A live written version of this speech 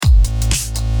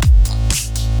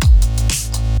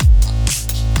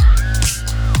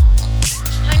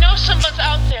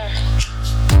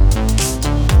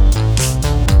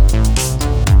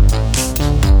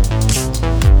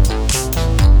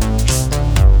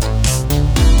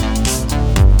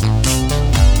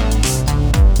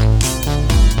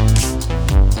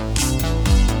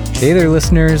Hey there,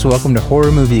 listeners. Welcome to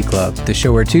Horror Movie Club, the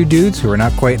show where two dudes who are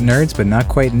not quite nerds but not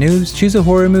quite noobs choose a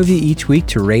horror movie each week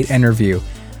to rate and review.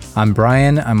 I'm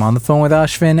Brian, I'm on the phone with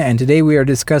Ashvin, and today we are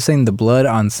discussing The Blood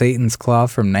on Satan's Claw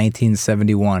from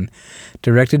 1971.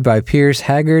 Directed by Piers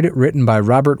Haggard, written by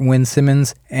Robert Wynne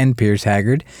Simmons and Piers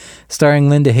Haggard, starring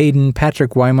Linda Hayden,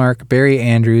 Patrick Wymark, Barry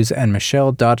Andrews, and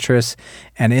Michelle Dautris.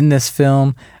 And in this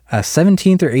film, a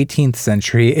 17th or 18th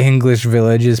century English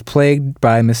village is plagued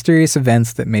by mysterious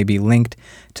events that may be linked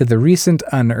to the recent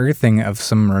unearthing of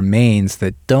some remains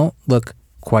that don't look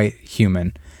quite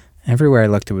human. Everywhere I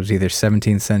looked, it was either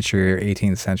 17th century or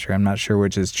 18th century. I'm not sure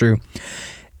which is true.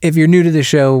 If you're new to the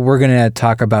show, we're going to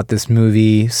talk about this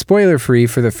movie spoiler-free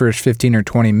for the first 15 or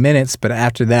 20 minutes, but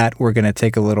after that, we're going to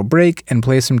take a little break and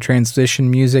play some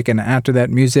transition music, and after that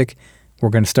music, we're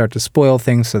going to start to spoil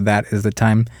things, so that is the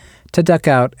time to duck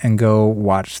out and go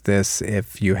watch this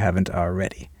if you haven't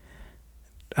already.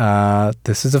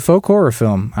 This is a folk horror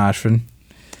film, Ashvin.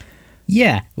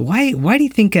 Yeah. Why do you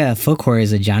think folk horror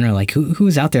is a genre? Like,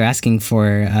 who's out there asking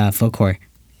for folk horror?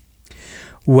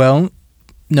 Well,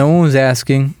 no one was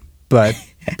asking, but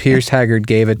Piers Haggard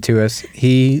gave it to us.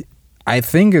 He, I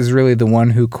think, is really the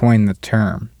one who coined the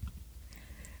term.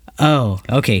 Oh,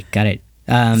 okay. Got it.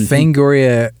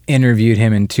 Fangoria interviewed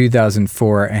him in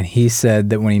 2004, and he said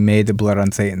that when he made The Blood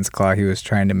on Satan's Claw, he was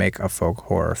trying to make a folk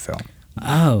horror film.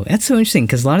 Oh, that's so interesting,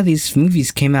 because a lot of these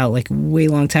movies came out like way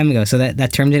long time ago, so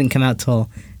that term didn't come out till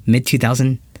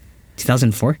mid-2000,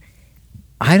 2004?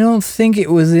 I don't think it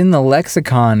was in the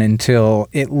lexicon until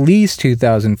at least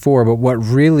 2004, but what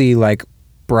really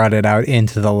brought it out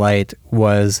into the light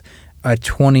was a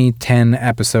 2010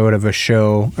 episode of a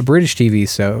British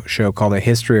TV show called A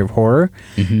History of Horror,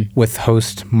 with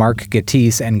host Mark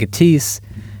Gatiss. And Gatiss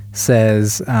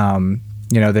says,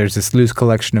 there's this loose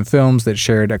collection of films that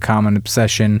shared a common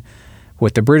obsession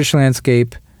with the British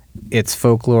landscape, its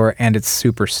folklore, and its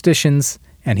superstitions.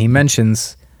 And he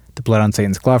mentions The Blood on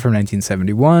Satan's Claw from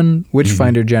 1971,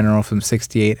 Witchfinder General from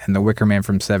 68, and The Wicker Man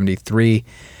from 73.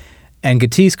 And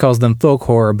Gatiss calls them folk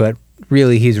horror, but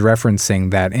really he's referencing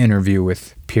that interview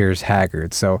with Piers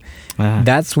Haggard. So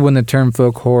that's when the term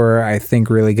folk horror, I think,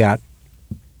 really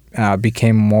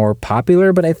became more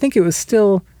popular, but I think it was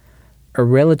still a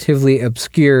relatively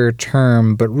obscure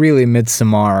term, but really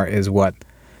Midsommar is what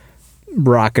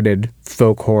rocketed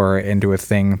folk horror into a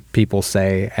thing people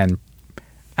say and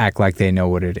act like they know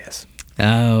what it is.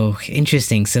 Oh,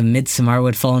 interesting. So Midsommar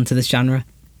would fall into this genre?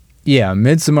 Yeah,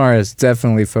 Midsommar is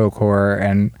definitely folk horror,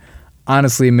 and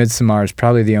honestly, Midsommar is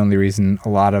probably the only reason a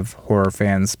lot of horror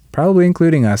fans, probably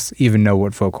including us, even know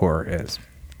what folk horror is.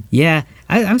 Yeah,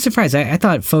 I'm surprised. I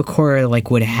thought folk horror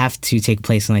would have to take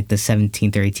place in the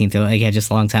 17th or 18th, just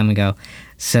a long time ago.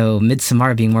 So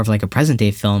Midsommar being more of a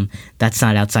present-day film, that's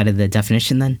not outside of the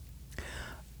definition then?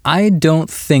 I don't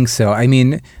think so. I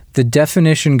mean, the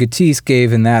definition Gatiss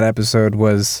gave in that episode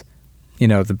was,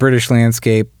 the British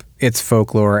landscape, its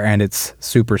folklore, and its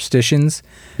superstitions.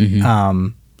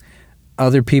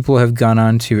 Other people have gone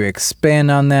on to expand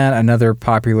on that. Another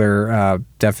popular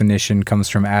definition comes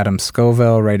from Adam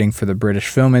Scovell, writing for the British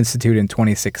Film Institute in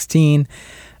 2016.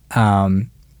 And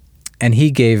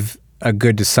he gave a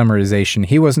good summarization.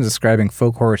 He wasn't describing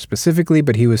folk horror specifically,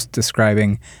 but he was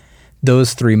describing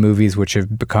those three movies which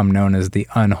have become known as the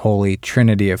unholy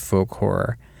trinity of folk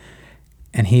horror.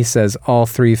 And he says all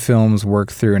three films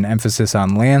work through an emphasis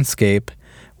on landscape,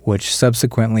 which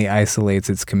subsequently isolates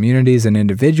its communities and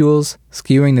individuals,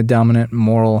 skewing the dominant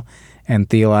moral and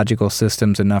theological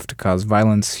systems enough to cause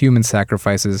violence, human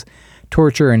sacrifices,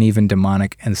 torture, and even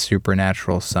demonic and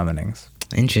supernatural summonings.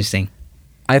 Interesting.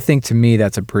 I think, to me,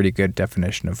 that's a pretty good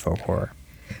definition of folk horror.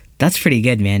 That's pretty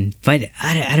good, man. But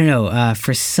I don't know.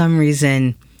 For some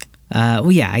reason, I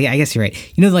guess you're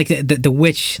right. The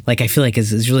Witch, I feel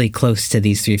is really close to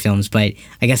these three films, but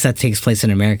I guess that takes place in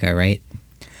America, right?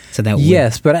 So that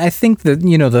yes, but I think that,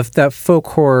 that folk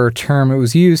horror term, it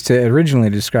was used to originally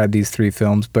describe these three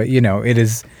films, but, it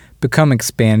has become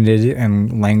expanded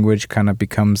and language kind of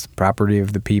becomes the property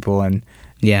of the people and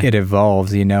it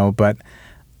evolves, but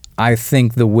I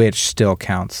think The Witch still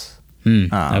counts.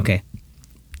 Okay.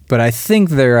 But I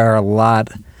think there are a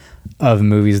lot of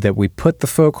movies that we put the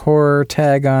folk horror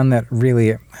tag on that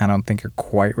really, I don't think are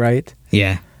quite right.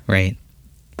 Yeah, right.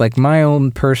 My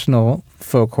own personal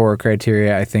folk horror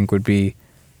criteria, I think, would be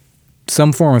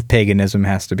some form of paganism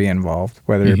has to be involved,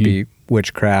 whether it be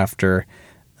witchcraft or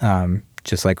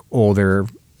just older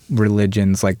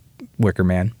religions like Wicker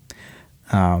Man,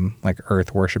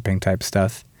 earth worshipping type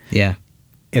stuff. Yeah.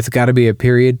 It's got to be a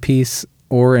period piece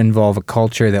or involve a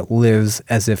culture that lives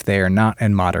as if they are not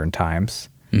in modern times.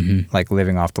 like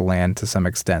living off the land to some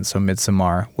extent. So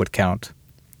Midsommar would count.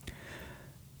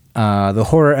 The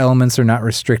horror elements are not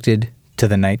restricted to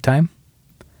the nighttime.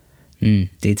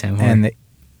 Daytime horror. And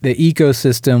the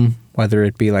ecosystem, whether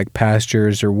it be like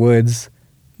pastures or woods,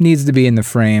 needs to be in the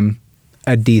frame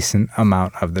a decent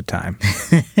amount of the time.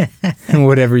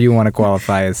 Whatever you want to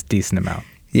qualify as decent amount.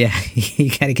 Yeah, you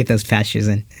got to get those pastures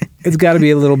in. It's got to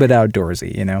be a little bit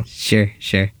outdoorsy, you know? Sure.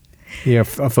 Yeah,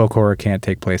 a folk horror can't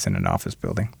take place in an office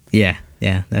building. Yeah,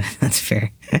 that's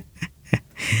fair.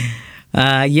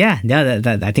 I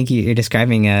think you're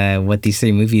describing what these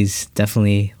three movies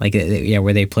definitely, like,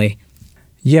 where they play.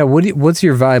 Yeah, what's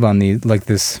your vibe on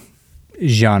this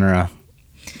genre,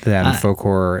 then folk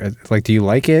horror? Like, do you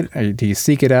like it? Do you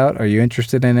seek it out? Are you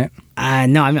interested in it?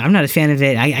 No, I'm not a fan of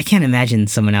it. I can't imagine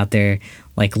someone out there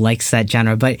likes that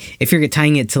genre. But if you're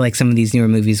tying it to like some of these newer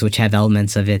movies which have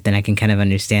elements of it, then I can kind of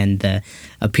understand the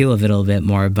appeal of it a little bit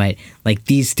more. But like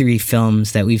these three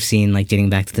films that we've seen, like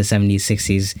dating back to the 70s,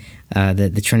 60s,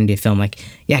 the Trinity film, like,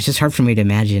 yeah, it's just hard for me to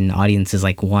imagine audiences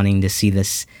like wanting to see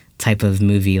this type of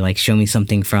movie. Like, show me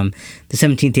something from the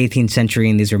 17th, 18th century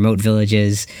in these remote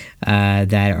villages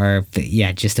that are,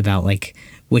 just about like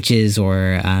witches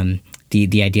or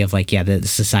the idea of like, the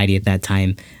society at that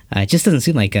time. It just doesn't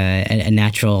seem like a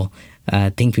natural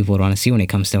thing people would want to see when it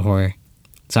comes to horror.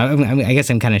 So I guess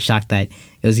I'm kind of shocked that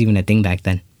it was even a thing back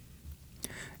then.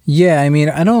 Yeah, I mean,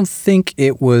 I don't think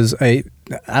it was I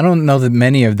don't know that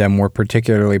many of them were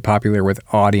particularly popular with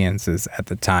audiences at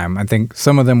the time. I think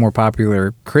some of them were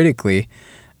popular critically.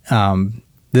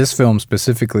 This film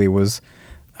specifically was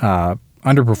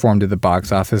underperformed at the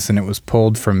box office, and it was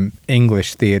pulled from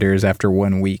English theaters after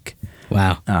 1 week.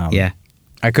 Wow. Yeah.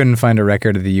 I couldn't find a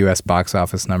record of the U.S. box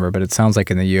office number, but it sounds like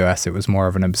in the U.S. it was more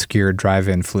of an obscure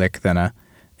drive-in flick than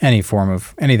any form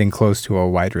of anything close to a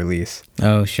wide release.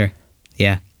 Oh, sure.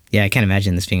 Yeah. Yeah, I can't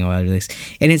imagine this being a wide release.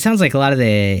 And it sounds like a lot of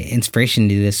the inspiration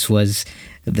to this was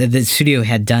the studio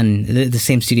had done, the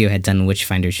same studio had done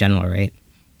Witchfinders General, right?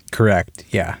 Correct,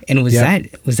 yeah. And was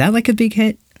that like a big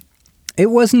hit? It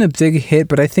wasn't a big hit,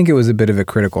 but I think it was a bit of a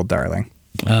critical darling.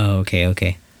 Oh,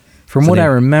 okay. From what I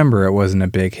remember, it wasn't a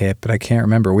big hit, but I can't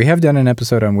remember. We have done an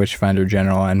episode on Witchfinder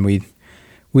General, and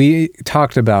we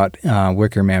talked about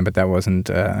Wicker Man, but that wasn't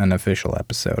an official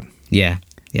episode. Yeah.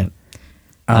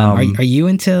 Are you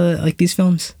into like these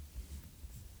films?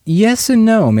 Yes and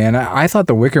no, man. I thought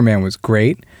The Wicker Man was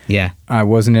great. Yeah. I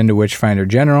wasn't into Witchfinder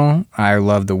General. I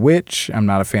love The Witch. I'm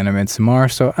not a fan of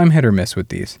Midsommar, so I'm hit or miss with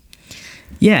these.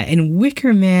 Yeah, and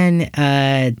Wicker Man,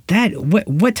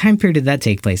 what time period did that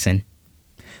take place in?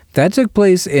 That took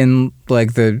place in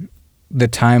like the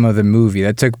time of the movie.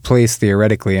 That took place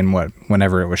theoretically in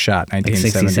whenever it was shot,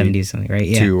 1970, like 60s, 70s, something, right?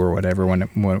 Yeah. Or whatever when it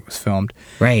was filmed.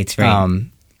 Right.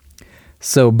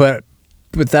 So, but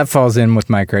that falls in with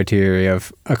my criteria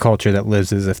of a culture that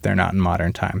lives as if they're not in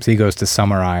modern times. He goes to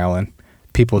Summer Isle, and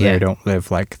people there don't live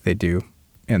like they do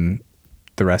in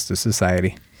the rest of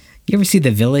society. You ever see The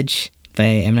Village by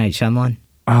M. Night Shyamalan?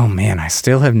 Oh man, I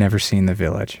still have never seen The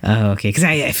Village. Oh, okay. Because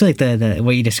I feel like the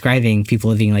what you're describing, people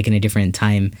living like in a different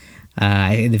time,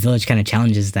 The Village kind of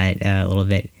challenges that a little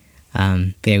bit.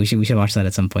 But yeah, we should watch that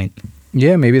at some point.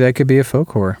 Yeah, maybe that could be a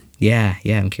folk horror. Yeah.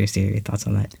 I'm curious to hear your thoughts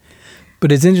on that.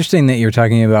 But it's interesting that you're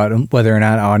talking about whether or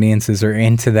not audiences are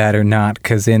into that or not,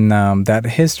 because in that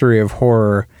History of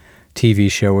Horror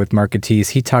TV show with Mark Gatiss,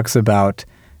 he talks about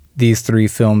these three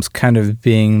films kind of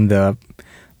being the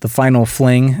final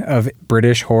fling of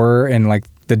British horror and like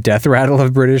the death rattle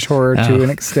of British horror to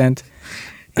an extent.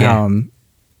 Yeah.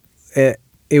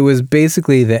 It was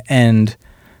basically the end.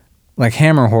 Like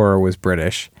Hammer horror was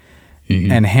British,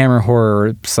 and Hammer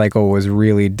horror cycle was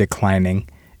really declining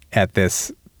at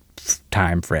this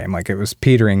time frame. Like it was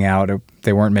petering out.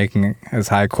 They weren't making as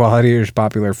high quality or as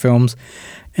popular films,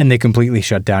 and they completely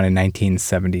shut down in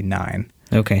 1979.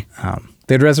 Okay.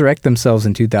 They'd resurrect themselves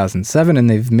in 2007, and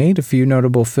they've made a few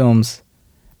notable films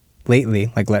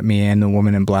lately, like Let Me In, The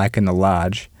Woman in Black, and The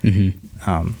Lodge.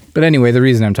 But anyway, the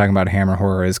reason I'm talking about Hammer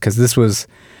horror is because this was,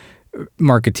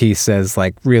 Mark Gatiss says,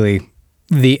 like really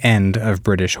the end of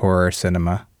British horror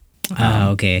cinema.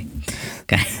 Okay.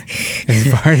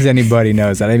 As far as anybody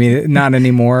knows that. I mean, not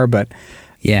anymore, but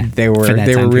yeah, they were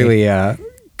really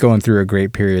going through a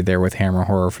great period there with Hammer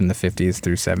horror from the 50s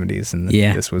through 70s, and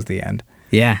this was the end.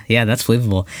 Yeah, that's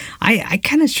believable. I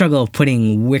kind of struggle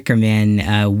putting Wicker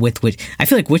Man with which I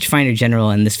feel like Witchfinder General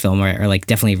and this film are like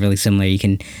definitely really similar. You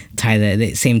can tie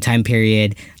the same time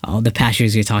period, all the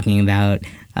pastures you're talking about,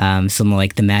 some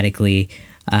like thematically.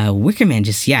 Wicker Man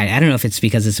just, I don't know if it's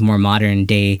because it's a more modern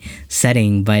day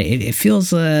setting, but it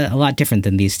feels a lot different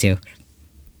than these two.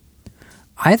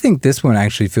 I think this one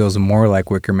actually feels more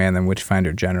like Wicker Man than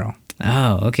Witchfinder General.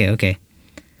 Oh, okay.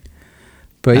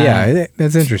 But yeah,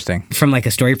 it's interesting. From like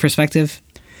a story perspective?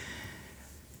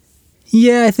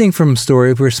 Yeah, I think from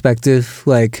story perspective,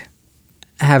 like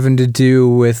having to do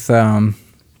with, I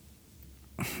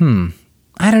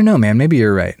don't know, man. Maybe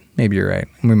you're right. We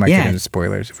might get into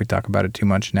spoilers if we talk about it too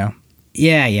much now.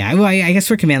 Yeah. Well, I guess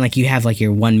Wicker Man, like you have like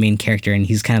your one main character, and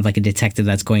he's kind of like a detective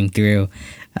that's going through,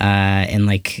 and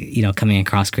like coming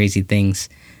across crazy things.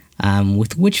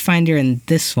 With Witchfinder and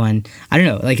this one, I don't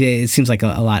know. Like it seems like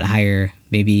a lot higher,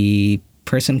 maybe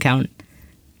person count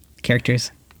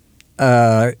characters.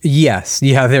 Yes.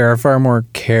 Yeah, there are far more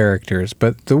characters,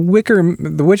 but the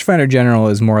Witchfinder General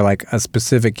is more like a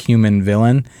specific human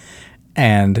villain,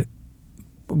 and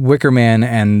Wicker Man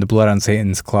and the Blood on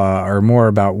Satan's Claw are more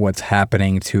about what's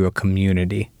happening to a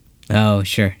community. Oh,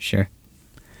 sure.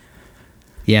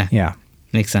 Yeah.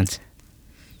 Makes sense.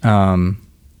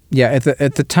 Yeah, at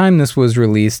the time this was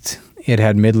released, it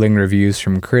had middling reviews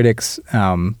from critics,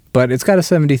 but it's got a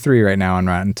 73 right now on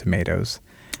Rotten Tomatoes.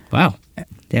 Wow.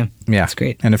 Yeah. That's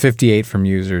great. And a 58 from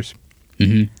users.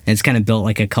 Mm-hmm. And it's kind of built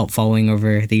like a cult following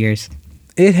over the years.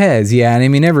 It has, yeah. And I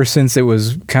mean, ever since it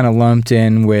was kind of lumped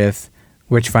in with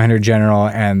Witchfinder General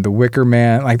and The Wicker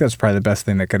Man, like that's probably the best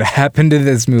thing that could have happened to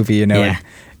this movie, Yeah.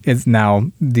 It's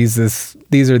now, these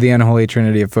are the unholy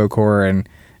trinity of folk horror, and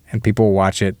people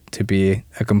watch it to be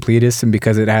a completist and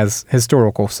because it has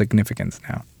historical significance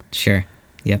now. Sure.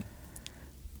 Yep.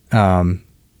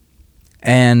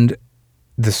 And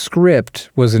the script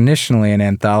was initially an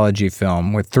anthology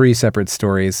film with 3 separate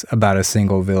stories about a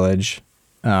single village.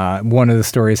 One of the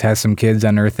stories has some kids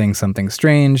unearthing something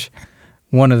strange.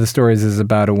 One of the stories is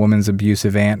about a woman's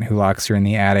abusive aunt who locks her in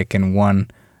the attic, and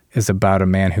one is about a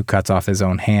man who cuts off his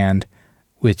own hand,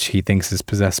 which he thinks is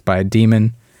possessed by a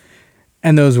demon.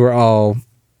 And those were all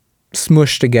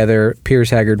smushed together.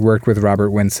 Piers Haggard worked with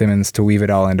Robert Wynne Simmons to weave it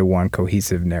all into one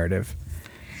cohesive narrative.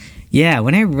 Yeah,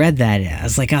 when I read that, I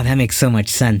was like, oh, that makes so much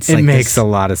sense. It makes a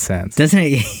lot of sense. Doesn't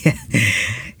it?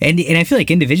 and I feel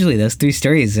like individually, those 3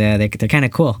 stories, they're kind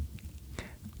of cool.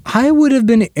 I would have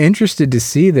been interested to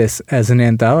see this as an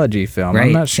anthology film. Right,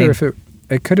 I'm not sure same. if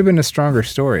it could have been a stronger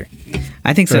story.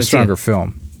 I think or so, a stronger too.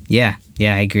 film. Yeah,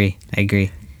 I agree.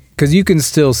 Because you can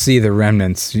still see the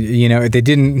remnants. They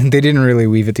didn't really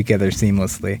weave it together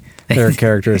seamlessly. There are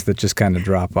characters that just kind of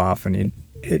drop off, and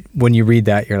when you read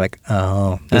that, you're like,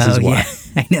 oh, this is why.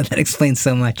 Yeah. I know, that explains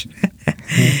so much.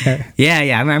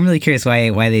 Yeah. I'm really curious why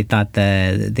they thought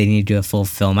they needed to do a full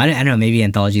film. I don't know. Maybe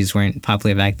anthologies weren't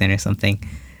popular back then or something.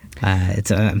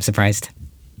 I'm surprised.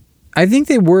 I think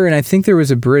they were, and I think there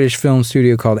was a British film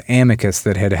studio called Amicus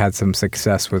that had some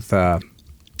success with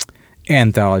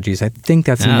anthologies. I think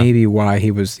that's maybe why he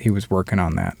was working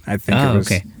on that. I think it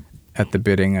was at the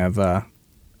bidding of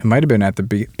it might have been at the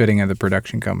bidding of the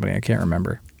production company. I can't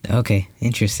remember. Okay,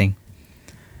 interesting.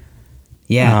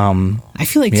 Yeah, I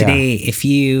feel like today, if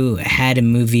you had a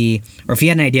movie or if you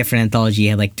had an idea for an anthology, you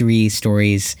had like 3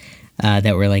 stories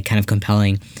that were like kind of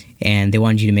compelling, and they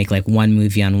wanted you to make like one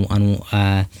movie on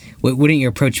wouldn't your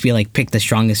approach be like pick the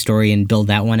strongest story and build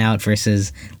that one out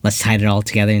versus let's tie it all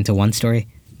together into one story?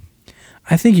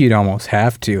 I think you'd almost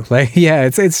have to. Like, yeah,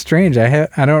 it's strange. I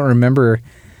don't remember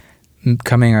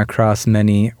coming across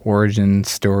many origin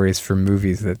stories for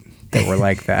movies that were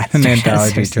like that. An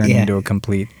anthology turned into a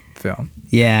complete film.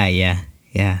 Yeah.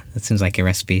 That seems like a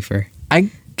recipe for...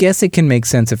 I guess it can make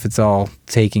sense if it's all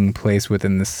taking place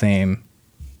within the same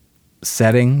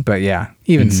setting, but yeah,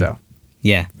 even so.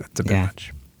 Yeah. That's a bit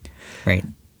much. Right.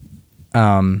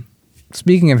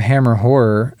 Speaking of Hammer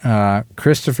horror,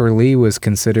 Christopher Lee was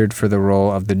considered for the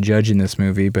role of the judge in this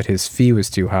movie, but his fee was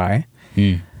too high.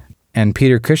 And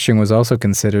Peter Cushing was also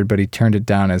considered, but he turned it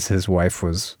down as his wife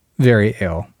was very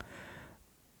ill.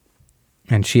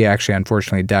 And she actually,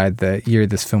 unfortunately, died the year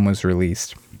this film was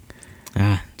released.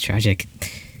 Tragic.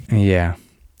 Yeah.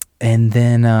 And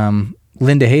then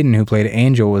Linda Hayden, who played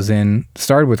Angel,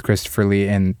 starred with Christopher Lee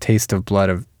in Taste the Blood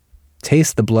of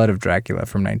Dracula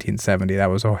from 1970. That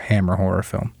was a Hammer horror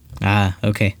film.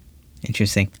 Okay.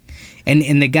 Interesting.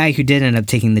 And the guy who did end up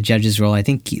taking the judge's role, I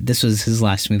think this was his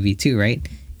last movie too, right?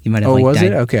 He might have was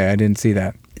died. it? Okay, I didn't see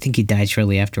that. I think he died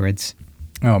shortly afterwards.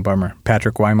 Oh, bummer.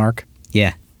 Patrick Wymark?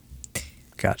 Yeah.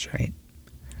 Gotcha. Right.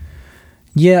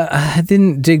 Yeah, I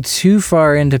didn't dig too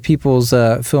far into people's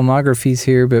filmographies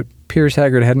here, but Piers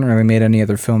Haggard hadn't really made any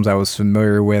other films I was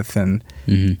familiar with, and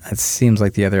it seems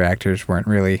like the other actors weren't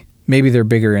really... Maybe they're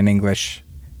bigger in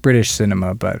British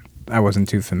cinema, but I wasn't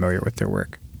too familiar with their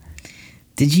work.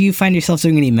 Did you find yourself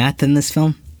doing any math in this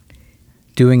film?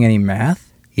 Doing any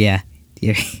math? Yeah.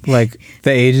 Like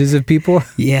the ages of people?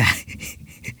 Yeah.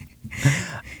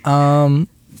 In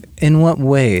what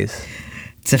ways?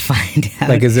 To find out.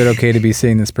 Like, is it okay to be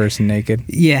seeing this person naked?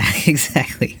 Yeah,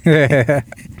 exactly. So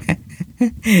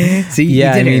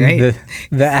Yeah, you did it, right?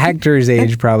 the actor's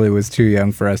age probably was too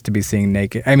young for us to be seeing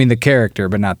naked. I mean, the character,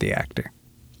 but not the actor.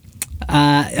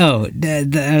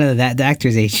 The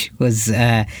actor's age was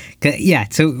yeah.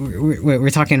 So we're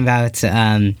talking about.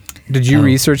 Did you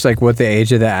research like what the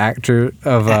age of the actor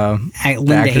of the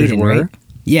Linda actors Hayden, were? right?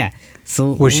 Yeah.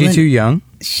 So Was she too young?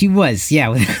 She was, yeah.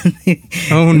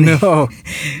 Oh no!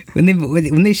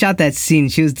 When they shot that scene,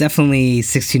 she was definitely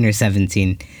 16 or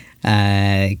 17.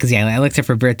 Because I looked up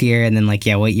her birth year and then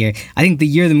what year? I think the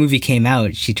year the movie came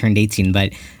out, she turned 18.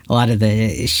 But a lot of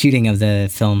the shooting of the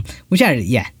film,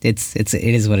 it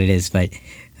is what it is. But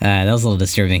that was a little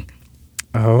disturbing.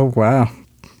 Oh wow!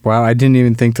 I didn't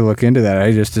even think to look into that.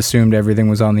 I just assumed everything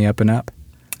was on the up and up.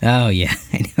 Oh yeah,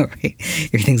 I know, right?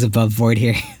 Everything's above board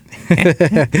here.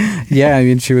 Yeah, I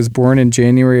mean, she was born in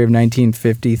January of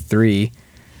 1953.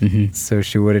 Mm-hmm. So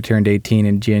she would have turned 18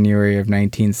 in January of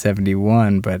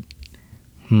 1971, but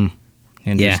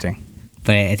interesting. Yeah.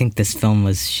 But I think this film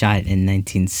was shot in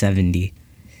 1970.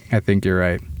 I think you're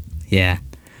right. Yeah.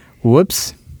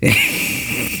 Whoops.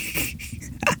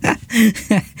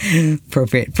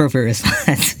 Appropriate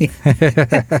response.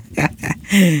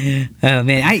 Oh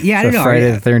man, I don't know.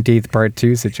 Friday the 13th Part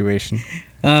 2 situation.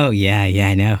 Oh yeah,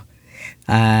 I know.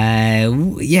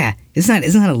 Yeah, isn't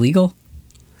that illegal?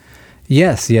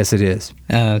 Yes, it is.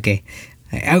 Oh, okay.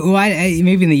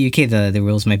 Maybe in the UK the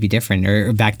rules might be different,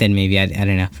 or back then maybe I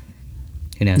don't know.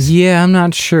 Who knows? Yeah, I'm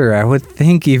not sure. I would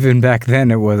think even back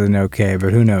then it wasn't okay,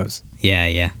 but who knows?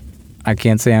 Yeah. I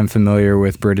can't say I'm familiar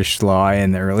with British law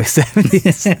in the early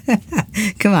 70s.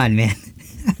 Come on, man.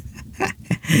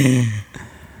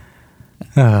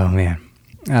 Oh man.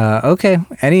 Okay.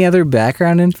 Any other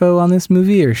background info on this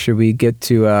movie, or should we get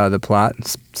to the plot and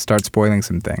start spoiling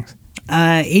some things?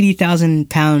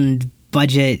 £80,000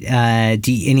 budget.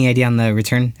 Any idea on the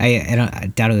return?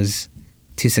 I doubt it was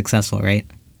too successful, right?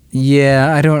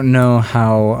 Yeah, I don't know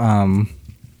how.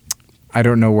 I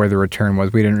don't know where the return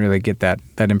was. We didn't really get that.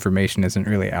 That information isn't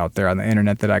really out there on the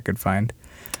internet that I could find.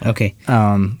 Okay.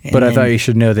 But I thought you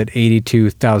should know that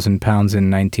 82,000 pounds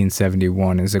in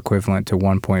 1971 is equivalent to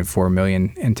 1.4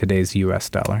 million in today's U.S.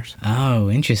 dollars. Oh,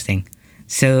 interesting.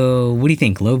 So, what do you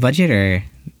think? Low budget or?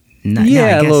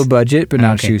 Yeah, low budget, but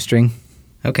not shoestring.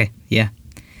 Okay, yeah.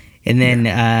 And then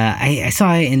I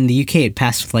saw in the UK it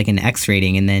passed with an X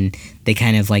rating, and then they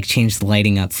kind of changed the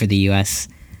lighting up for the US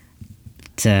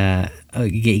to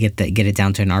get it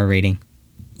down to an R rating.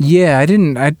 Yeah,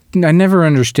 I never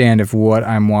understand if what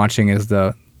I'm watching is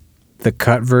the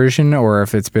cut version or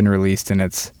if it's been released in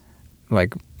its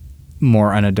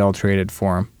more unadulterated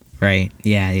form. Right.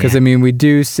 Yeah. Because I mean, we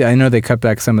do see, I know they cut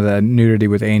back some of the nudity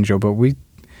with Angel, but we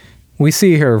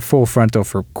see her full frontal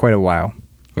for quite a while.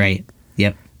 Right.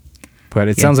 Yep. But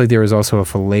it sounds like there was also a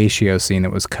fellatio scene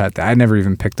that was cut. I never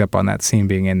even picked up on that scene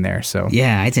being in there. So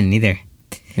yeah, I didn't either.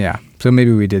 Yeah. So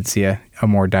maybe we did see a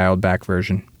more dialed back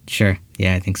version. Sure.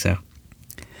 Yeah, I think so.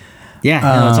 Yeah,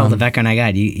 no, that's all the background I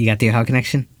got. You got the Ohio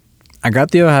connection? I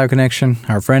got the Ohio connection.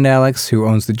 Our friend Alex, who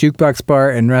owns the Jukebox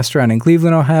Bar and Restaurant in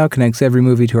Cleveland, Ohio, connects every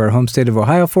movie to our home state of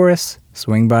Ohio for us.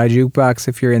 Swing by Jukebox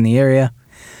if you're in the area.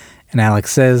 And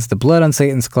Alex says The Blood on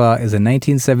Satan's Claw is a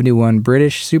 1971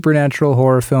 British supernatural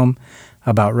horror film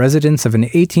about residents of an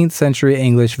 18th century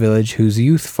English village whose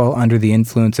youth fall under the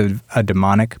influence of a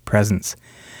demonic presence.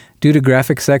 Due to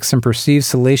graphic sex and perceived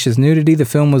salacious nudity, the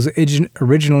film was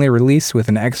originally released with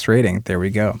an X rating. There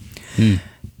we go.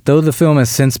 Though the film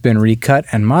has since been recut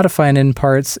and modified in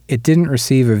parts, it didn't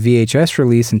receive a VHS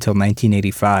release until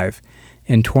 1985.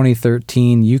 In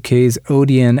 2013, UK's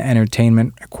Odeon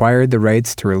Entertainment acquired the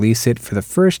rights to release it for the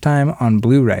first time on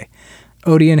Blu-ray.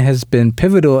 Odeon has been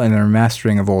pivotal in the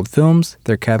remastering of old films.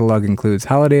 Their catalog includes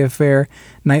Holiday Affair,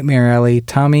 Nightmare Alley,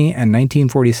 Tommy, and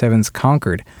 1947's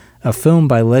Conquered, a film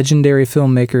by legendary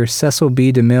filmmaker Cecil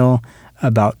B. DeMille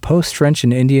about post-French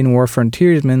and Indian War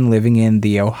frontiersmen living in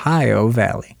the Ohio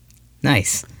Valley.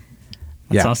 Nice.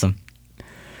 That's awesome.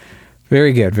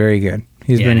 Very good, very good.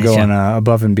 He's been nice going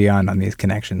above and beyond on these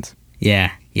connections.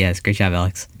 Yeah, it's a great job,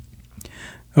 Alex.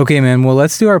 Okay, man, well,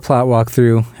 let's do our plot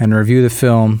walkthrough and review the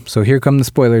film. So here come the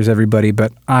spoilers, everybody.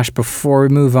 But Ash, before we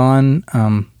move on,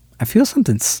 I feel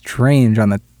something strange on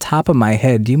the top of my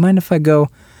head. Do you mind if I go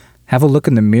have a look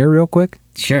in the mirror real quick?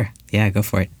 Sure. Yeah, go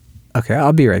for it. Okay,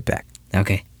 I'll be right back.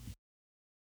 Okay.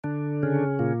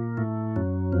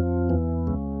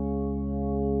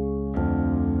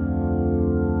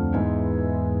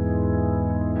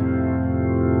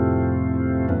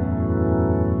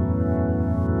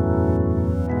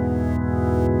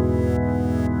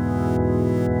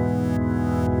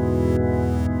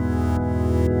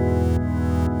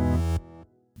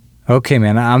 Okay,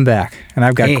 man, I'm back, and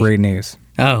I've got Hey. great news.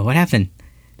 Oh, what happened?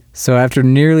 So after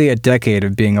nearly a decade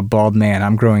of being a bald man,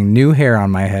 I'm growing new hair on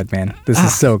my head, man. This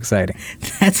is so exciting.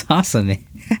 That's awesome, man.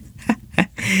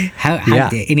 how Yeah.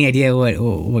 any idea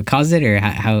what caused it or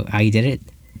how you did it?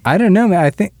 I don't know, man. I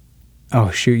think... Oh,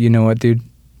 shoot, you know what, dude?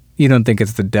 You don't think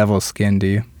it's the devil's skin, do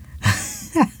you?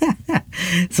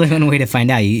 It's like one way to find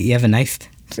out. You have a knife?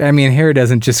 I mean, hair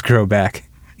doesn't just grow back.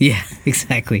 Yeah,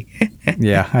 exactly.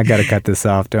 Yeah, I gotta cut this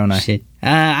off, don't I? Shit.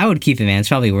 I would keep it, man. It's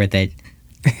probably worth it.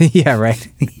 Yeah, right.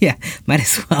 Yeah, might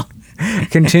as well.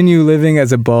 Continue living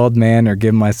as a bald man or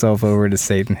give myself over to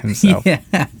Satan himself. Yeah.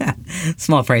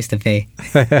 Small price to pay.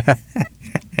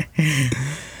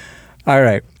 All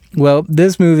right. Well,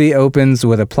 this movie opens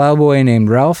with a plowboy named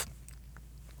Ralph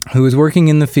who was working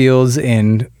in the fields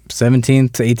in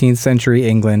 17th to 18th century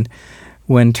England.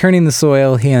 When turning the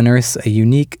soil, he unearths a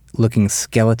unique-looking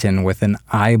skeleton with an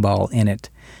eyeball in it,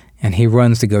 and he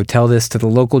runs to go tell this to the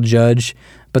local judge,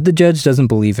 but the judge doesn't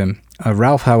believe him.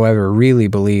 Ralph, however, really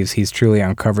believes he's truly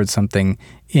uncovered something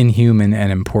inhuman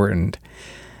and important.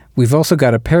 We've also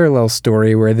got a parallel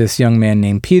story where this young man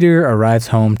named Peter arrives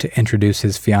home to introduce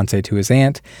his fiancée to his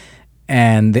aunt,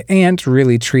 and the aunt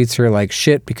really treats her like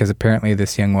shit because apparently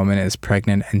this young woman is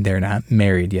pregnant and they're not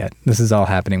married yet. This is all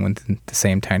happening within the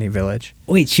same tiny village.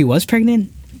 Wait, she was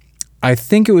pregnant? I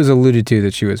think it was alluded to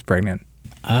that she was pregnant.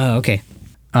 Oh, okay.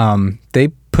 They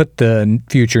put the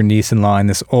future niece-in-law in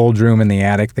this old room in the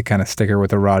attic. They kind of stick her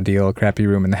with a raw deal, a crappy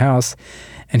room in the house.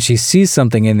 And she sees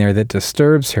something in there that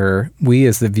disturbs her. We,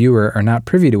 as the viewer, are not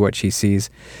privy to what she sees.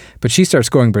 But she starts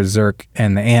going berserk,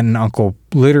 and the aunt and uncle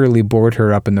literally board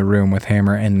her up in the room with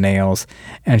hammer and nails.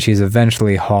 And she's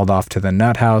eventually hauled off to the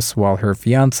nut house while her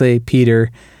fiancé,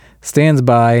 Peter, stands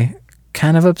by,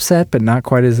 kind of upset, but not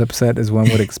quite as upset as one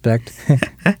would expect.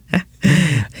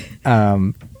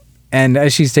 And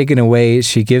as she's taken away,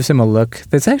 she gives him a look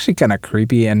that's actually kind of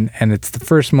creepy, and it's the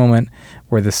first moment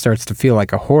where this starts to feel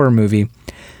like a horror movie.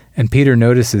 And Peter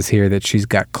notices here that she's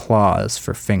got claws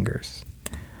for fingers.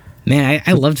 Man,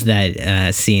 I loved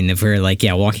that scene of her, like,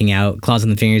 walking out, claws on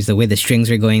the fingers, the way the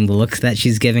strings are going, the looks that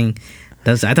she's giving.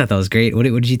 I thought that was great. What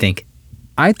did you think?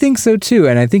 I think so, too.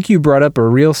 And I think you brought up a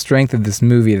real strength of this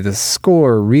movie. The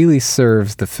score really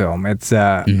serves the film. It's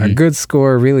a good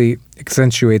score, really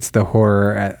accentuates the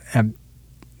horror.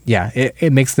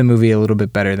 It makes the movie a little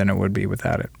bit better than it would be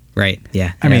without it. Right,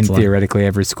 yeah. I mean, theoretically,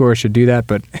 every score should do that,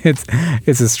 but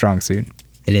it's a strong suit.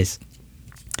 It is.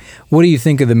 What do you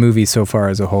think of the movie so far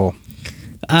as a whole?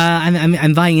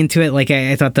 I'm buying into it. Like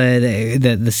I thought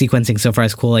the sequencing so far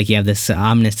is cool. Like you have this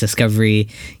ominous discovery.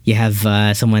 You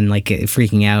have someone like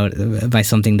freaking out by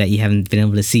something that you haven't been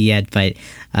able to see yet. But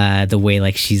the way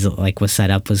like she's like was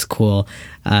set up was cool.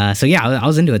 So yeah, I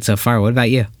was into it so far. What about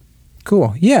you?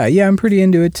 Cool. Yeah, I'm pretty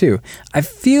into it too. I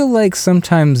feel like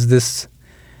sometimes this,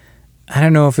 I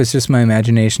don't know if it's just my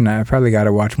imagination. I probably got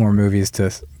to watch more movies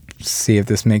to see if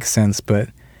this makes sense. But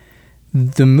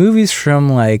the movies from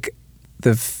like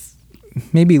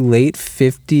maybe late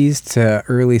 50s to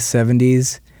early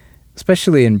 70s,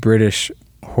 especially in British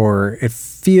horror, it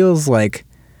feels like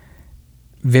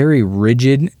very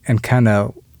rigid and kind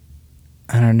of,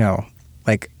 I don't know,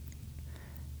 like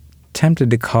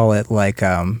tempted to call it like,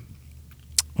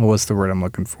 what's the word I'm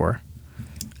looking for?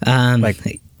 Like,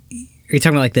 are you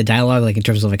talking about like the dialogue, like in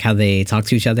terms of like how they talk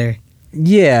to each other?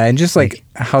 Yeah, and just like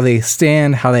how they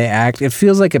stand, how they act. It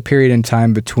feels like a period in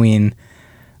time between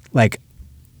like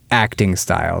acting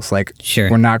styles. Like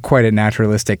Sure. We're not quite at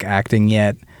naturalistic acting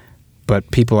yet, but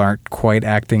people aren't quite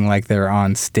acting like they're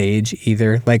on stage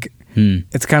either. Like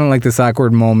it's kind of like this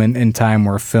awkward moment in time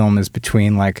where film is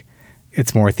between like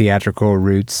its more theatrical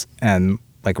roots and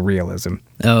like realism.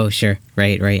 Oh, sure.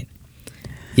 Right.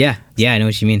 Yeah, I know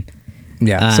what you mean.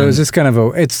 Yeah, so it's just kind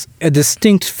of it's a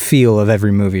distinct feel of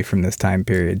every movie from this time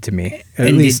period to me.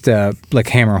 At least like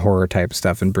Hammer horror type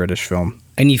stuff in British film.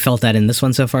 And you felt that in this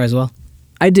one so far as well?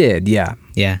 I did, yeah.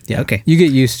 Yeah. Okay. You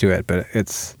get used to it, but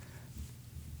it's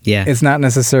not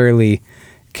necessarily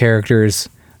characters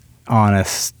on a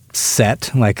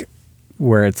set, like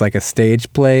where it's like a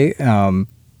stage play,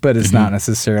 but it's not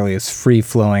necessarily as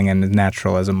free-flowing and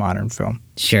natural as a modern film.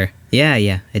 Sure. Yeah,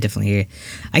 I definitely hear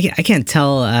you. I can't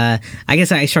tell. I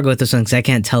guess I struggle with this one because I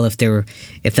can't tell if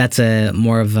that's a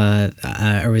more of a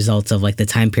result of like the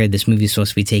time period this movie is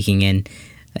supposed to be taking in,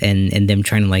 and them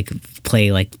trying to like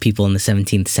play like people in the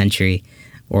 17th century,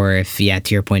 or if to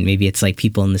your point, maybe it's like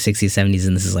people in the 60s, 70s,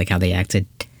 and this is like how they acted.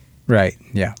 Right.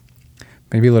 Yeah.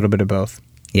 Maybe a little bit of both.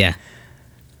 Yeah.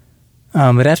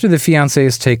 But after the fiancé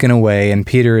is taken away and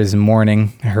Peter is mourning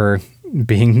her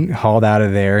being hauled out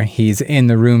of there. He's in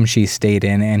the room she stayed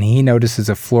in, and he notices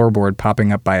a floorboard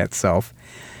popping up by itself.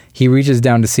 He reaches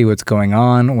down to see what's going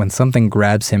on when something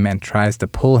grabs him and tries to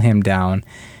pull him down,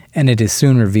 and it is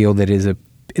soon revealed that it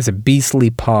is a beastly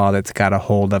paw that's got a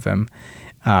hold of him.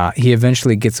 He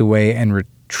eventually gets away and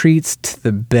retreats to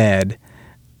the bed.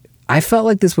 I felt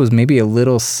like this was maybe a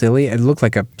little silly. It looked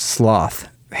like a sloth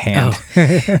hand.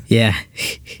 Oh, yeah.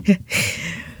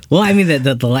 Well, I mean,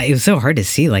 the light, it was so hard to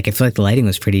see. Like, I feel like the lighting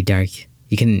was pretty dark.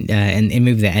 You can, and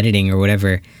maybe the editing or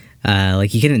whatever,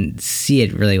 like, you couldn't see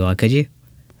it really well, could you?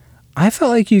 I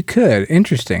felt like you could.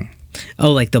 Interesting.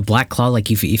 Oh, like the black claw, like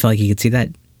you felt like you could see that?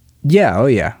 Yeah, oh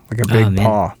yeah, like a big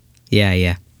paw.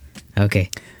 Yeah.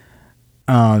 Okay.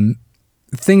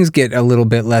 Things get a little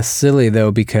bit less silly,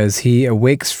 though, because he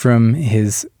awakes from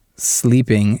his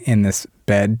sleeping in this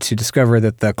bed to discover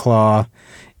that the claw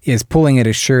is pulling at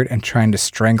his shirt and trying to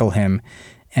strangle him.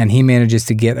 And he manages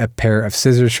to get a pair of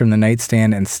scissors from the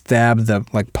nightstand and stab the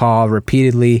paw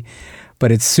repeatedly.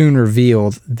 But it's soon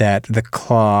revealed that the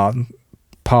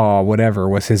paw, whatever,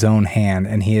 was his own hand,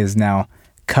 and he has now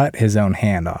cut his own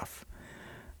hand off.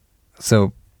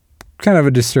 So kind of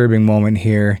a disturbing moment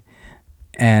here.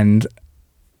 And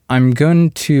I'm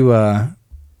going to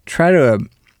try to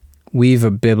weave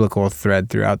a biblical thread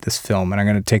throughout this film, and I'm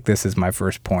going to take this as my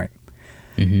first point.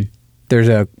 Mm-hmm. There's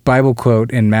a Bible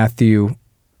quote in Matthew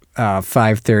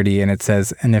 5:30, and it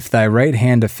says, "And if thy right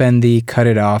hand offend thee, cut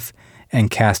it off,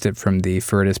 and cast it from thee,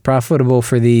 for it is profitable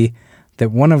for thee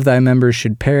that one of thy members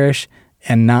should perish,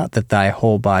 and not that thy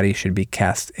whole body should be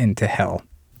cast into hell."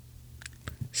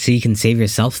 So you can save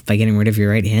yourself by getting rid of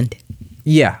your right hand?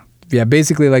 Yeah,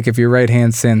 basically like if your right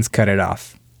hand sins, cut it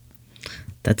off.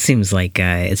 That seems like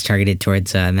it's targeted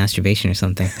towards masturbation or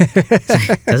something,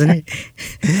 doesn't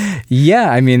it?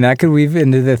 Yeah, I mean, that could weave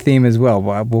into the theme as well.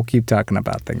 We'll keep talking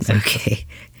about things like okay.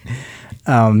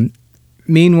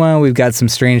 Meanwhile, we've got some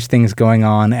strange things going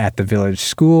on at the village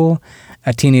school.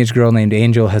 A teenage girl named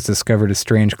Angel has discovered a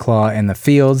strange claw in the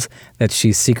fields that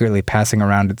she's secretly passing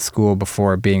around at school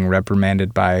before being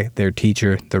reprimanded by their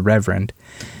teacher, the Reverend.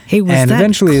 Hey, was and that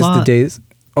eventually claw... as the days...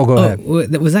 Oh, go ahead.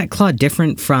 Was that claw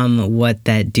different from what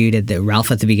that dude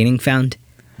Ralph at the beginning found?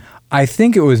 I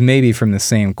think it was maybe from the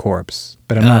same corpse,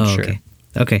 but I'm not sure.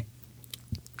 Okay.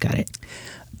 Got it.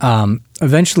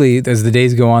 Eventually, as the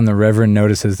days go on, the Reverend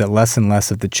notices that less and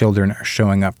less of the children are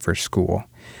showing up for school.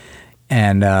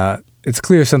 And it's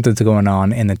clear something's going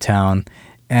on in the town.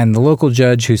 And the local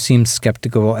judge, who seems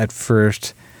skeptical at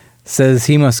first, says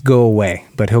he must go away,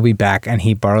 but he'll be back, and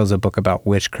he borrows a book about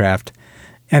witchcraft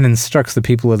and instructs the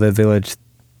people of the village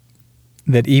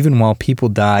that even while people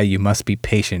die, you must be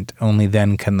patient. Only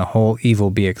then can the whole evil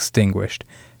be extinguished.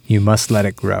 You must let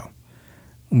it grow.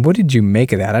 What did you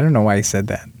make of that? I don't know why he said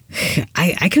that.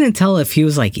 I couldn't tell if he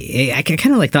was like, I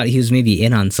kind of like thought he was maybe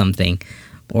in on something,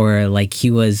 or like he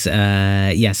was,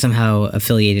 somehow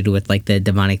affiliated with like the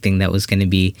demonic thing that was going to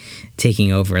be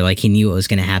taking over. Like he knew what was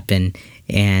going to happen,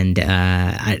 and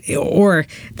or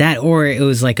it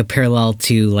was like a parallel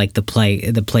to like the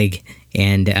plague,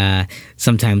 and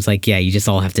sometimes like you just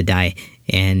all have to die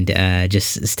and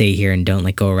just stay here and don't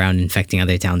like go around infecting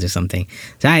other towns or something.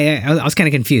 So I was kind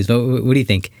of confused. But what do you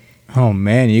think? Oh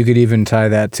man, you could even tie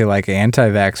that to like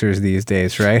anti-vaxxers these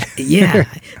days, right? Yeah,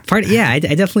 I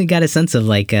definitely got a sense of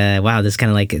like, wow, this kind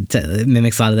of like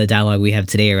mimics a lot of the dialogue we have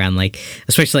today around like,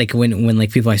 especially like when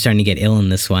like people are starting to get ill in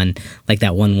this one, like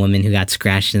that one woman who got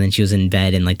scratched and then she was in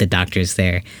bed and like the doctor's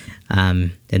there,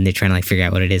 and they're trying to like figure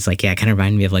out what it is. Like, yeah, it kind of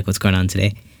reminded me of like what's going on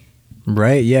today.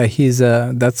 Right. Yeah, he's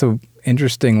that's a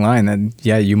interesting line.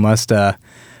 That you must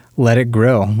let it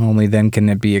grow. Only then can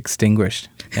it be extinguished.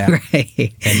 Yeah.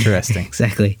 Right. Interesting.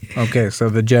 Exactly. Okay, so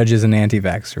the judge is an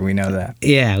anti-vaxxer. We know that.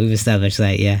 Yeah, we've established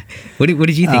that. Yeah. What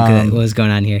did you think was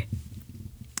going on here?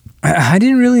 I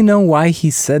didn't really know why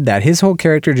he said that. His whole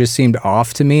character just seemed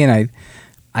off to me, and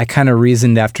I kind of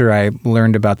reasoned after I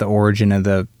learned about the origin of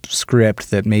the script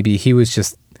that maybe he was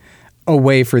just a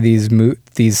way for these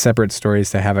separate stories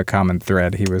to have a common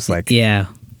thread. He was like the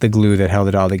glue that held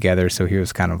it all together, so he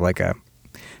was kind of like a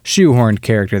shoehorned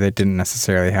character that didn't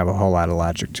necessarily have a whole lot of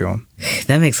logic to him.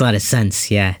 That makes a lot of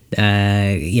sense, yeah.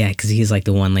 Because he's like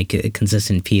the one like a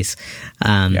consistent piece.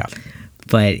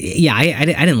 But yeah, I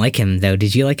didn't like him though.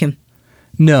 Did you like him?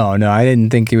 No, I didn't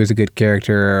think he was a good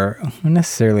character or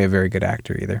necessarily a very good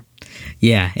actor either.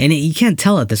 Yeah, and you can't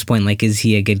tell at this point, like, is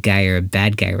he a good guy or a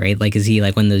bad guy, right? Like, is he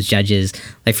like one of those judges,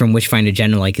 like from Witchfinder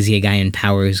General, like, is he a guy in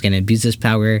power who's going to abuse his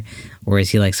power, or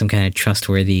is he like some kind of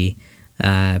trustworthy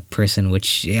person?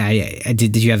 Which,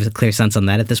 did you have a clear sense on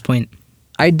that at this point?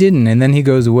 I didn't, and then he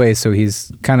goes away, so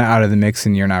he's kind of out of the mix,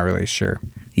 and you're not really sure.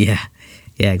 Yeah,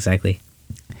 Yeah, exactly.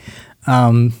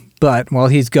 But while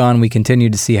he's gone, we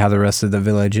continue to see how the rest of the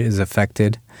village is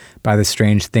affected by the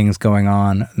strange things going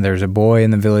on. There's a boy in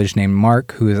the village named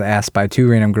Mark who is asked by two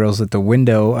random girls at the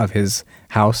window of his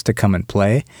house to come and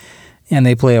play. And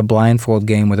they play a blindfold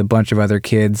game with a bunch of other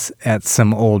kids at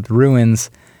some old ruins.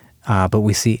 But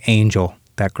we see Angel,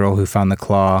 that girl who found the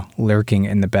claw, lurking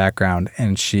in the background,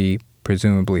 and she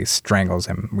presumably strangles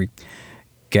him. We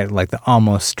get like the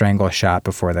almost strangle shot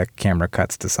before the camera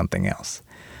cuts to something else.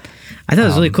 I thought it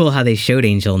was really cool how they showed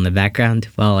Angel in the background.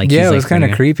 Well, like yeah, he's, it was like, kind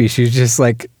of creepy. She was just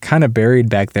like kind of buried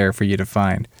back there for you to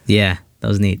find. Yeah, that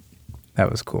was neat.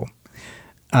 That was cool.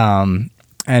 And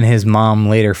his mom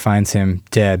later finds him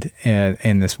dead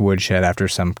in this woodshed after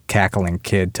some cackling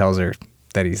kid tells her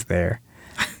that he's there.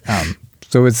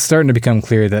 So it's starting to become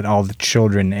clear that all the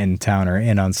children in town are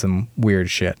in on some weird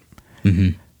shit.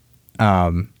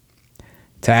 Mm-hmm.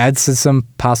 To add to some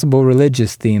possible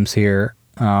religious themes here,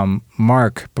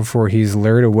 Mark, before he's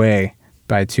lured away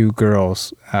by two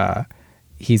girls,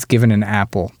 he's given an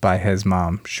apple by his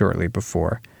mom shortly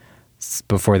before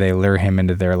they lure him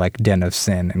into their like den of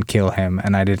sin and kill him.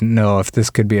 And I didn't know if this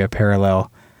could be a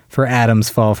parallel for Adam's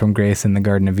fall from grace in the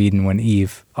Garden of Eden when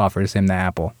Eve offers him the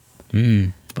apple.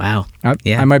 Wow.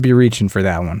 I might be reaching for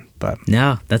that one, but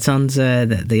no, that sounds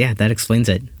that explains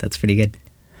it. That's pretty good.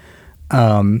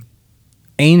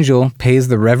 Angel pays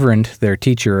the Reverend, their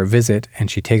teacher, a visit, and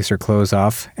she takes her clothes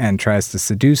off and tries to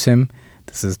seduce him.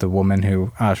 This is the woman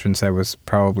who Ashwin said was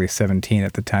probably 17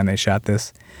 at the time they shot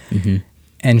this. Mm-hmm.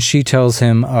 And she tells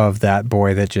him of that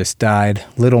boy that just died.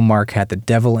 Little Mark had the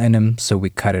devil in him, so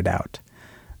we cut it out.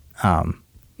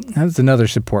 That's another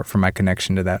support for my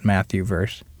connection to that Matthew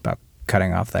verse about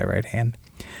cutting off thy right hand.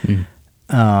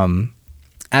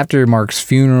 After Mark's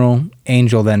funeral,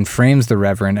 Angel then frames the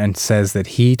Reverend and says that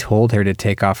he told her to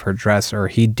take off her dress or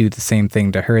he'd do the same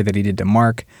thing to her that he did to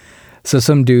Mark. So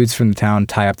some dudes from the town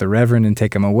tie up the Reverend and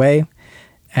take him away.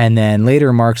 And then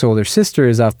later, Mark's older sister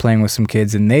is off playing with some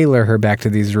kids and they lure her back to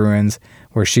these ruins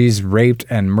where she's raped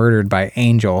and murdered by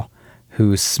Angel,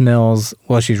 who smells,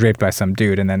 well, she's raped by some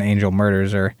dude and then Angel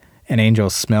murders her. And Angel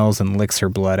smells and licks her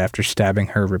blood after stabbing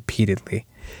her repeatedly.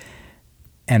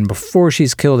 And before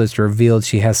she's killed, it's revealed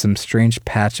she has some strange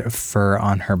patch of fur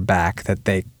on her back that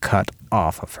they cut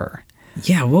off of her.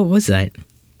 Yeah, what was that?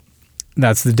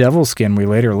 That's the devil skin, we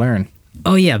later learn.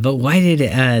 Oh, yeah, but why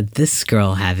did this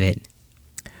girl have it?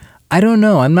 I don't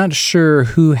know. I'm not sure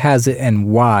who has it and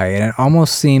why. And it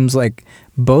almost seems like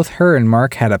both her and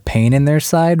Mark had a pain in their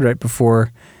side right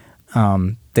before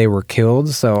they were killed.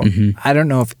 So I don't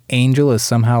know if Angel is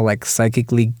somehow like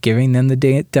psychically giving them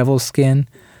the devil skin.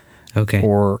 Okay.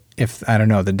 Or if, I don't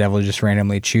know, the devil just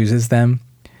randomly chooses them.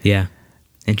 Yeah.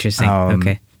 Interesting.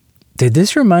 Okay. Did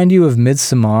this remind you of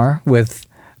Midsommar with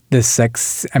the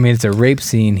sex? I mean, it's a rape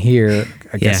scene here.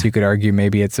 I guess you could argue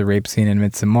maybe it's a rape scene in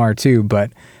Midsommar too,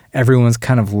 but everyone's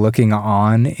kind of looking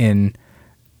on in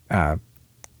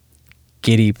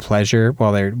giddy pleasure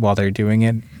while they're doing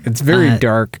it. It's very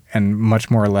dark and much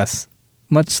less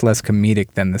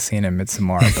comedic than the scene in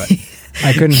Midsommar, but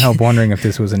I couldn't help wondering if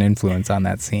this was an influence on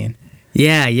that scene.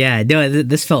 Yeah. No,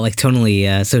 this felt like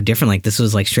tonally so different. Like this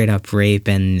was like straight up rape,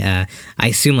 and I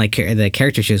assume like the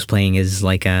character she was playing is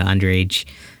like a underage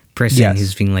person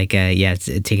who's being like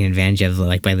taken advantage of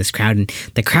like by this crowd, and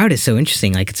the crowd is so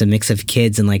interesting. Like it's a mix of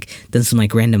kids and like then some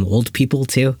like random old people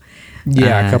too.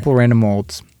 Yeah, a couple random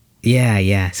olds.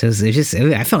 Yeah. So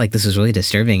I felt like this was really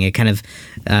disturbing. It kind of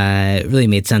really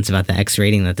made sense about the X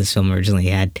rating that this film originally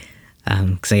had.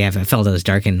 Because I felt it was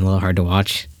dark and a little hard to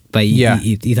watch. But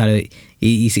you thought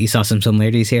you saw some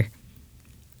similarities here?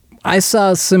 I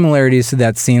saw similarities to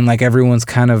that scene. Like everyone's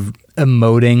kind of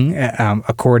emoting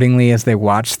accordingly as they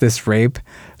watch this rape.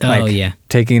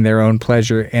 Taking their own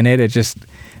pleasure in it.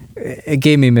 It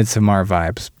gave me Midsommar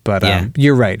vibes. But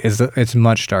you're right. It's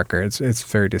much darker. It's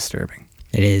very disturbing.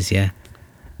 It is, yeah.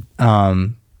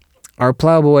 Our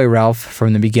plowboy Ralph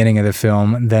from the beginning of the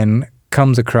film then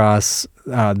comes across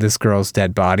this girl's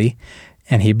dead body,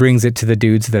 and he brings it to the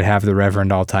dudes that have the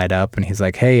Reverend all tied up, and he's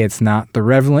like, hey, it's not the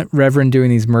Reverend doing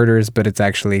these murders, but it's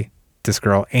actually this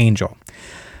girl, Angel.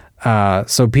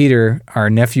 So Peter, our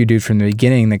nephew dude from the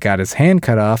beginning that got his hand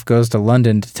cut off, goes to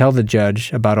London to tell the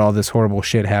judge about all this horrible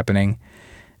shit happening.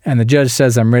 And the judge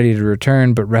says, I'm ready to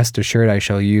return, but rest assured I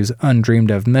shall use undreamed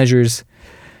of measures.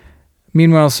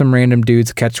 Meanwhile, some random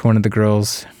dudes catch one of the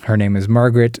girls. Her name is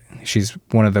Margaret. She's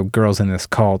one of the girls in this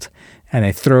cult. And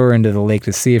they throw her into the lake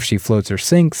to see if she floats or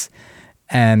sinks.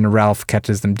 And Ralph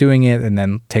catches them doing it and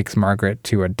then takes Margaret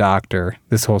to a doctor.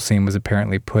 This whole scene was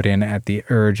apparently put in at the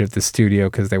urge of the studio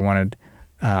because they wanted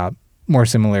more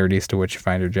similarities to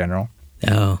Witchfinder General.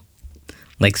 Oh.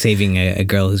 like saving a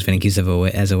girl who's been accused of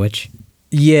as a witch.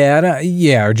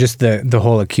 Yeah, or just the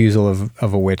whole accusal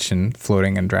of a witch and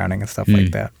floating and drowning and stuff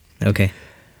like that. Okay.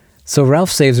 So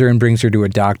Ralph saves her and brings her to a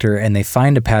doctor, and they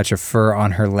find a patch of fur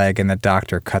on her leg, and the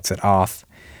doctor cuts it off.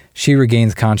 She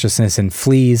regains consciousness and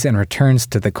flees and returns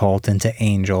to the cult and to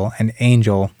Angel. And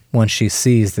Angel, once she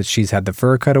sees that she's had the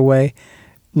fur cut away,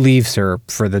 leaves her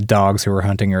for the dogs who are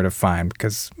hunting her to find,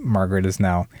 because Margaret is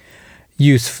now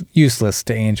useless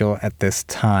to Angel at this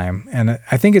time. And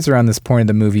I think it's around this point of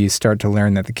the movie you start to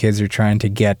learn that the kids are trying to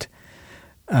get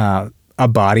a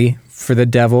body for the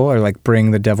devil, or like bring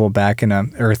the devil back in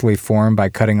an earthly form by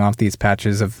cutting off these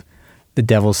patches of the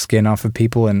devil's skin off of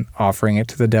people and offering it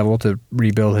to the devil to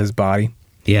rebuild his body.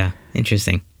 Yeah,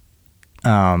 interesting.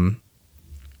 And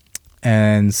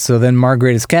so then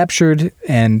Margaret is captured,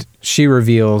 and she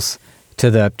reveals to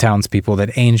the townspeople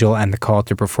that Angel and the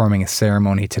cult are performing a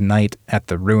ceremony tonight at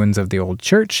the ruins of the old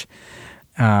church.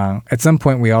 At some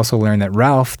point, we also learn that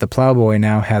Ralph, the plowboy,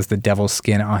 now has the devil's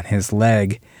skin on his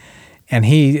leg. And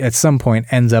he, at some point,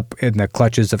 ends up in the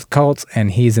clutches of the cult,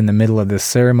 and he's in the middle of this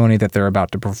ceremony that they're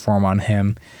about to perform on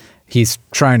him. He's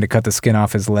trying to cut the skin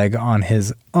off his leg on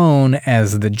his own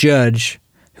as the judge,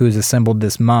 who's assembled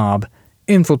this mob,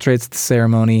 infiltrates the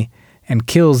ceremony and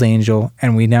kills Angel.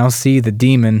 And we now see the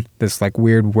demon, this like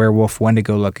weird werewolf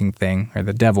Wendigo-looking thing, or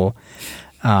the devil.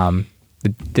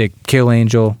 They kill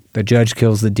Angel, the judge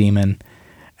kills the demon,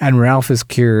 and Ralph is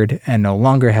cured and no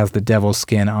longer has the devil's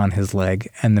skin on his leg,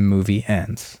 and the movie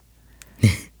ends.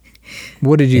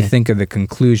 What did you think of the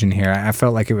conclusion here? I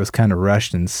felt like it was kind of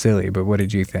rushed and silly, but what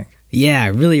did you think? Yeah,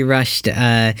 really rushed.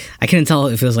 I couldn't tell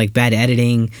if it was like bad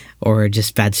editing or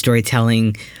just bad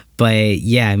storytelling, but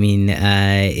yeah, I mean,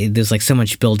 there's like so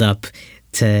much build up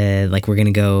to like we're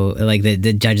gonna go, like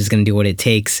the judge is gonna do what it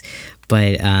takes,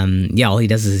 but yeah, all he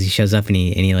does is he shows up and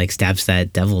he like stabs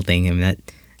that devil thing.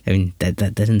 I mean,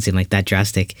 that doesn't seem like that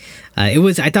drastic. I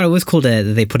thought it was cool that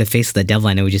they put a face to the devil.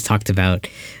 I know we just talked about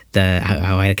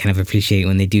how I kind of appreciate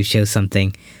when they do show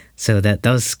something. So that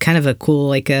was kind of a cool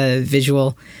like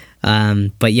visual.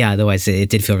 But yeah, otherwise it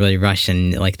did feel really rushed,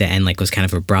 and like the end like was kind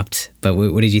of abrupt. But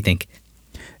what did you think?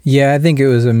 Yeah, I think it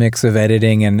was a mix of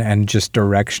editing and just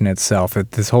direction itself.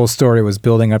 This whole story was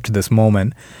building up to this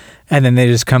moment, and then they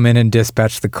just come in and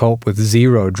dispatch the cult with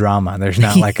zero drama. There's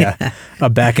not like a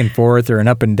back and forth or an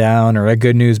up and down or a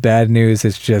good news, bad news.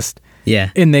 It's just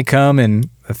in they come and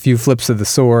a few flips of the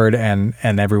sword and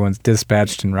everyone's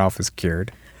dispatched and Ralph is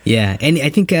cured. Yeah, and I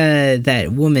think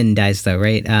that woman dies though,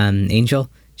 right? Angel?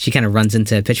 She kind of runs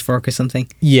into a pitchfork or something?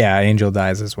 Yeah, Angel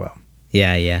dies as well.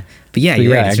 Yeah. But yeah, so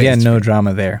you're right. Again, no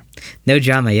drama there. No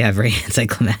drama, yeah, very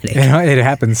anticlimactic. It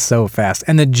happens so fast.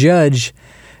 And the judge,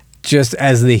 just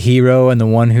as the hero and the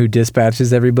one who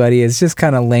dispatches everybody, is just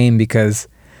kind of lame because,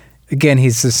 again,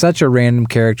 he's just such a random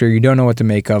character. You don't know what to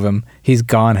make of him. He's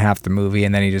gone half the movie,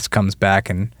 and then he just comes back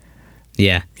and,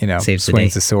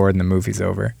 swings the sword, and the movie's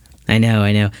over. I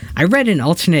know. I read an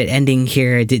alternate ending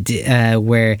here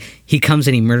where he comes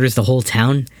and he murders the whole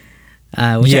town,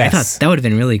 which I thought that would have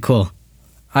been really cool.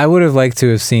 I would have liked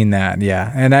to have seen that, yeah.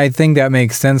 And I think that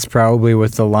makes sense probably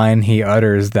with the line he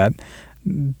utters that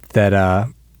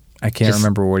I can't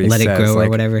remember what he says. Let it grow or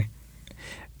whatever.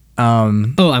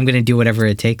 I'm going to do whatever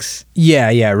it takes.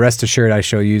 Yeah. Rest assured I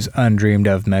shall use undreamed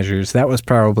of measures. That was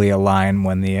probably a line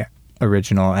when the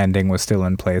original ending was still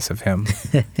in place of him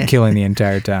killing the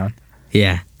entire town.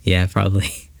 Yeah,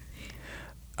 probably.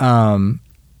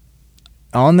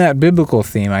 On that biblical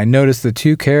theme, I noticed the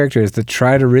two characters that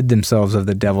try to rid themselves of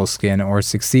the devil's skin or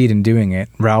succeed in doing it,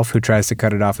 Ralph, who tries to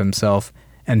cut it off himself,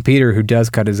 and Peter, who does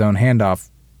cut his own hand off.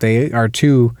 They are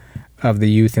two of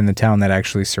the youth in the town that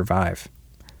actually survive.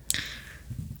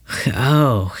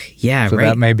 Oh, yeah, so right. So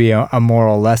that may be a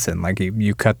moral lesson. Like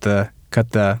you cut the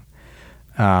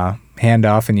hand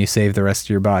off and you save the rest of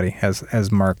your body,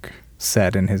 as Mark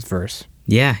said in his verse.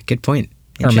 Yeah, good point.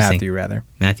 Or Matthew, rather.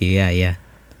 Matthew, yeah.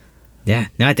 Yeah,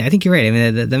 no, I think you're right. I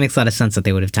mean, that makes a lot of sense that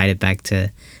they would have tied it back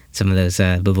to some of those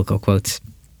biblical quotes.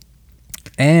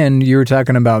 And you were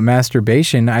talking about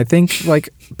masturbation. I think, like,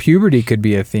 puberty could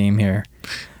be a theme here.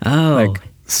 Oh. Like,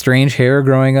 strange hair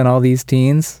growing on all these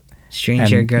teens. Strange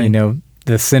hair growing.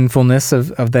 The sinfulness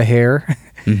of the hair.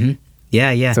 Mm-hmm.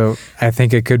 Yeah. So I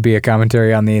think it could be a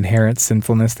commentary on the inherent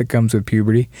sinfulness that comes with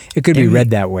puberty. It could be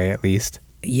read that way, at least.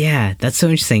 Yeah, that's so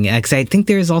interesting. Because I think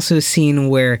there's also a scene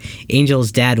where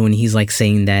Angel's dad, when he's like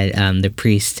saying that the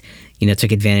priest,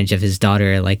 took advantage of his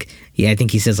daughter, like, I think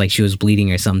he says like she was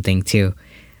bleeding or something too.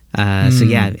 So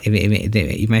yeah,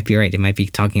 you might be right. It might be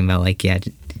talking about like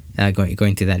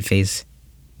going through that phase.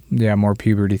 Yeah, more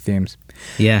puberty themes.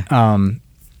 Yeah.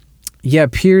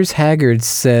 Piers Haggard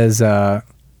says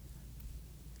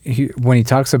when he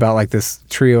talks about like this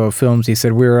trio of films, he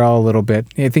said we were all a little bit.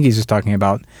 I think he's just talking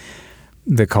about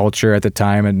the culture at the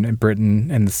time in Britain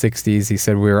in the 60s. He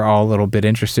said we were all a little bit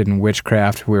interested in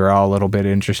witchcraft. We were all a little bit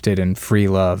interested in free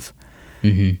love.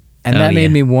 Mm-hmm. And that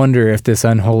made me wonder if this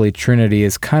unholy trinity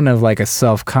is kind of like a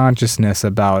self-consciousness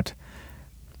about,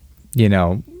 you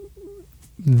know,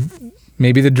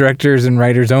 maybe the director's and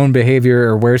writer's own behavior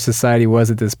or where society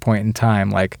was at this point in time,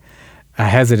 like a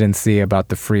hesitancy about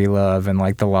the free love and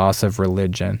like the loss of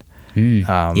religion.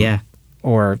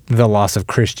 Or the loss of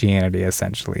Christianity,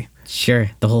 essentially.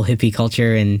 Sure. The whole hippie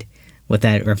culture and what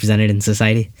that represented in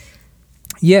society.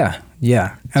 Yeah.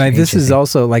 And this is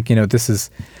also like, you know, this is,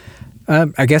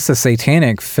 I guess, a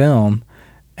satanic film.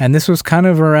 And this was kind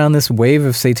of around this wave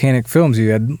of satanic films. You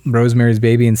had Rosemary's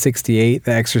Baby in 1968,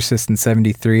 The Exorcist in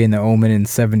 1973, and The Omen in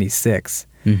 1976.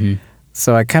 Mm-hmm.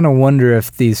 So I kind of wonder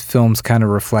if these films kind of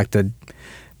reflect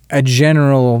a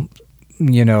general,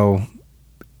 you know,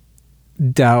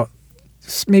 doubt,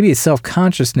 maybe a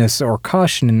self-consciousness or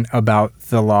caution about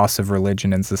the loss of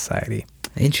religion in society.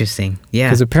 Interesting. Yeah.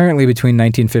 Because apparently between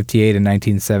 1958 and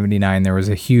 1979, there was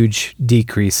a huge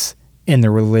decrease in the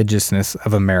religiousness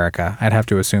of America. I'd have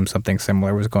to assume something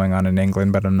similar was going on in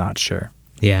England, but I'm not sure.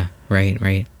 Yeah,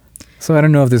 right. So I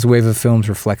don't know if this wave of films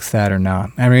reflects that or not.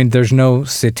 I mean, there's no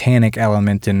satanic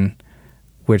element in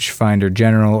Witchfinder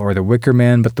General or The Wicker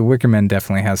Man, but The Wicker Man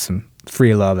definitely has some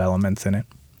free love elements in it.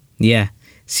 Yeah.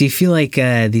 So you feel like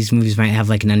these movies might have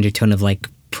like an undertone of like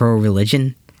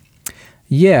pro-religion?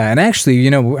 Yeah, and actually, you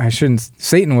know,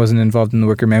 Satan wasn't involved in The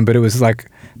Wicker Man, but it was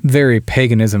like very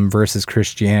paganism versus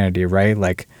Christianity, right?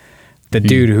 Like the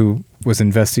dude who was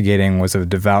investigating was a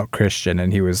devout Christian,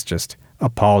 and he was just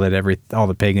appalled at all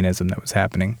the paganism that was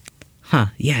happening. Huh.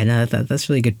 Yeah, no, that's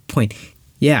a really good point.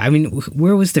 Yeah, I mean,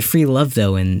 where was the free love,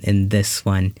 though, in this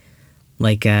one?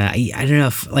 Like, I don't know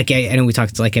if, like, I know we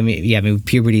talked, like, I mean,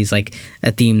 puberty is, like,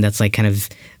 a theme that's, like, kind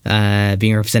of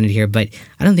being represented here, but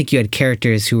I don't think you had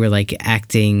characters who were, like,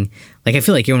 acting, like, I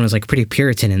feel like everyone was, like, pretty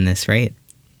Puritan in this, right?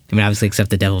 I mean, obviously, except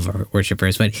the devil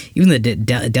worshippers, but even the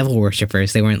devil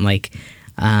worshippers, they weren't, like,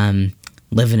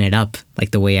 living it up,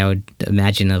 like, the way I would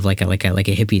imagine of, like a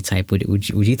hippie type. Would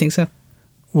you think so?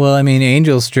 Well, I mean,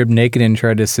 angels stripped naked and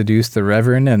tried to seduce the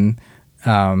reverend, and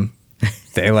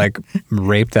they like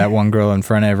raped that one girl in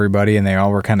front of everybody, and they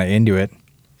all were kind of into it.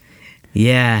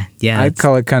 Yeah. I'd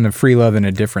call it kind of free love in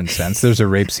a different sense. There's a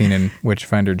rape scene in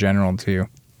Witchfinder General too.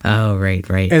 Oh, right.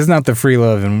 It's not the free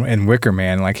love in Wicker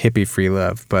Man, like hippie free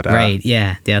love, but right.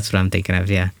 Yeah, that's what I'm thinking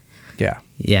of. Yeah.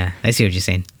 I see what you're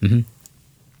saying. Mm-hmm.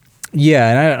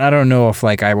 Yeah, and I don't know if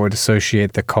like I would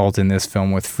associate the cult in this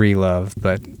film with free love,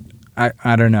 but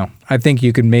I don't know. I think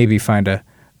you could maybe find a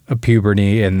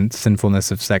puberty and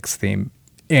sinfulness of sex theme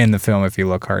in the film if you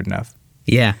look hard enough.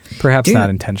 Yeah. Perhaps not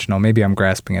intentional. Maybe I'm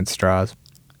grasping at straws.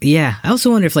 Yeah. I also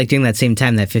wonder if like during that same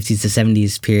time, that 50s to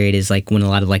 70s period is like when a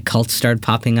lot of like cults started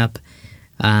popping up,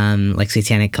 like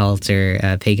satanic cults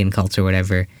or pagan cults or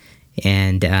whatever.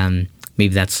 And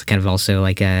maybe that's kind of also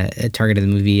like a target of the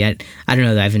movie yet. I don't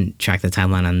know. I haven't tracked the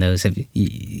timeline on those.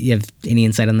 You have any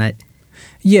insight on that?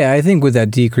 Yeah, I think with that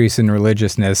decrease in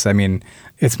religiousness, I mean,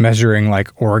 it's measuring like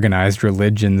organized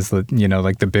religions, you know,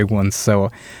 like the big ones.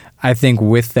 So I think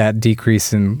with that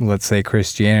decrease in, let's say,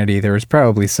 Christianity, there was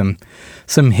probably some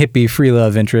hippie free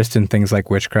love interest in things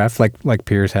like witchcraft, like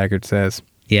Piers Haggard says.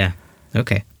 Yeah.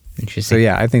 Okay. Interesting. So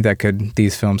yeah, I think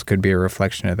these films could be a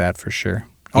reflection of that for sure.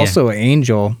 Also,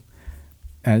 Angel,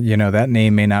 you know, that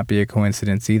name may not be a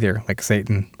coincidence either. Like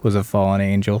Satan was a fallen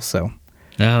angel, so.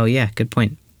 Oh yeah, good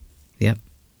point. Yep.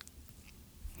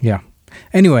 Yeah.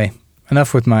 Anyway,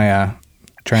 enough with my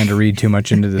trying to read too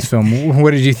much into this film.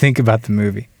 What did you think about the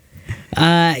movie?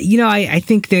 You know, I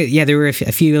think that, there were a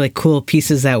few like cool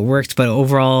pieces that worked, but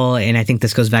overall, and I think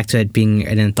this goes back to it being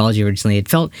an anthology originally, it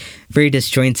felt very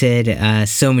disjointed.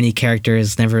 So many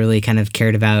characters, never really kind of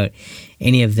cared about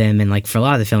any of them. And like for a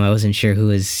lot of the film, I wasn't sure who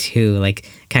was who, like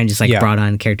kind of just like brought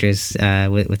on characters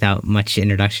without much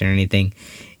introduction or anything.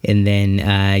 And then,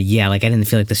 like I didn't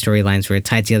feel like the storylines were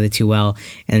tied together too well,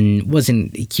 and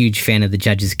wasn't a huge fan of the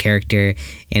judge's character.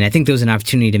 And I think there was an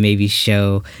opportunity to maybe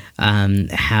show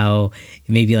how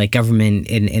maybe like government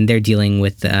and they're dealing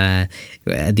with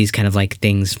these kind of like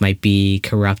things might be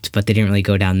corrupt, but they didn't really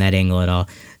go down that angle at all.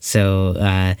 So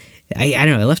I don't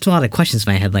know. It left a lot of questions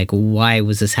in my head, like why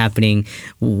was this happening?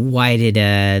 Why did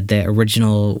the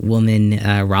original woman,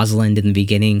 Rosalind, in the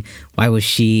beginning, why was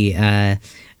she...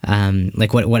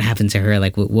 like what happened to her,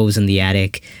 like what was in the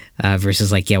attic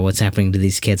versus like what's happening to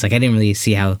these kids. Like I didn't really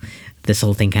see how this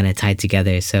whole thing kind of tied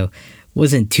together, so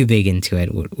wasn't too big into it.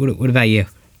 What about you?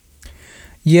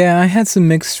 Yeah, I had some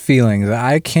mixed feelings.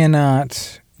 I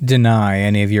cannot deny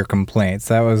any of your complaints.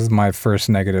 That was my first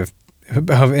negative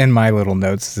in my little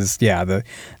notes is, the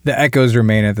echoes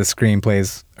remain at the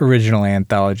screenplay's original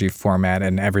anthology format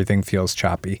and everything feels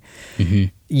choppy. Mm-hmm.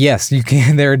 Yes, you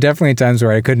can. There are definitely times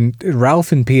where I couldn't.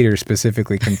 Ralph and Peter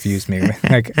specifically confused me.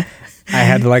 Like, I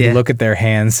had to look at their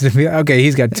hands to be okay.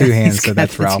 He's got two hands, so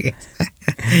that's Ralph.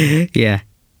 Yeah.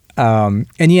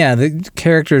 The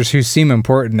characters who seem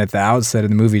important at the outset of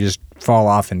the movie just fall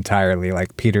off entirely.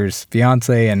 Like Peter's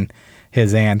fiance and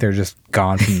his aunt, they're just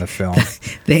gone from the film.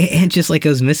 The aunt just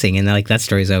goes missing, and that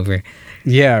story's over.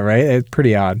 Yeah, right. It's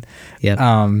pretty odd.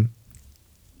 Yeah.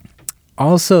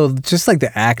 Also, just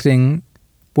the acting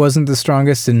wasn't the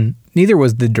strongest, and neither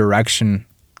was the direction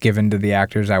given to the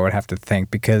actors, I would have to think,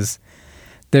 because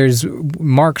there's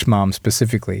Mark's mom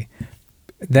specifically.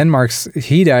 Then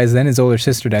he dies, then his older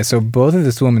sister dies. So both of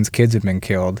this woman's kids have been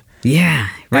killed. Yeah,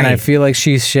 right. And I feel like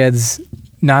she sheds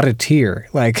not a tear.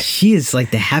 She is the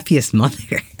happiest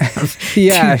mother of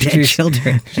yeah, two dead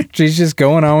children. She's just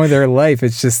going on with her life.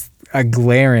 It's just a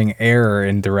glaring error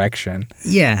in direction.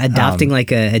 Yeah, adopting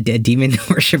a demon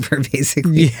worshiper,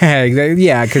 basically.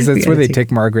 Yeah, because that's where they take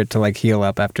Margaret to heal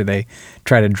up after they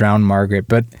try to drown Margaret.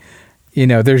 But,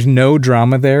 there's no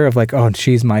drama there of oh,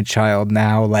 she's my child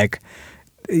now.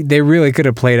 They really could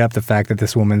have played up the fact that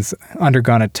this woman's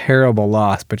undergone a terrible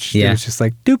loss, but it was just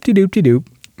doop-de-doop-de-doop.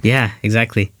 Yeah,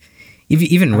 exactly.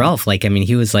 Even Ralph,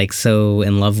 he was so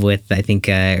in love with, I think,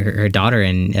 her daughter,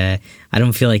 and I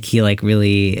don't feel like he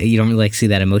really, you don't really see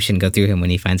that emotion go through him when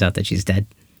he finds out that she's dead.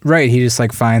 Right, he just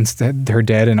finds her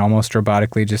dead and almost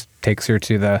robotically just takes her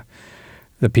to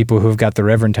the people who've got the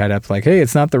Reverend tied up. Hey,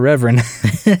 it's not the Reverend.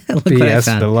 Yes,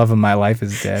 the love of my life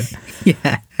is dead.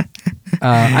 Yeah.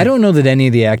 I don't know that any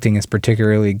of the acting is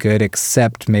particularly good,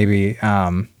 except maybe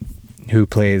who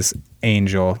plays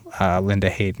Angel, Linda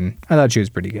Hayden. I thought she was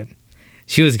pretty good.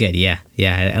 She was good, yeah.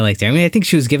 Yeah, I liked her. I think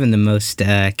she was given the most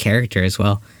character as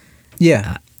well.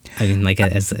 Yeah. As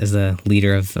a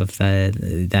leader of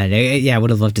that. I would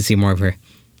have loved to see more of her.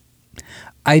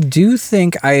 I do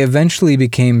think I eventually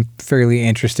became fairly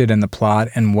interested in the plot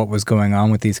and what was going on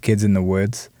with these kids in the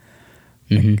woods.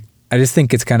 Mm-hmm. I just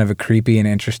think it's kind of a creepy and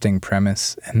interesting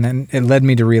premise. And then it led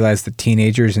me to realize that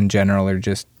teenagers in general are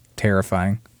just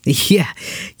terrifying. Yeah.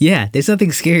 There's nothing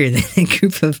scarier than a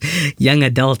group of young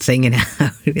adults hanging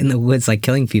out in the woods,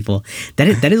 killing people. That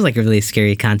is a really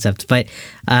scary concept. But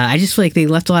I just feel like they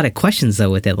left a lot of questions,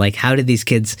 though, with it. How did these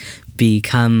kids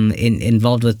become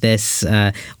involved with this?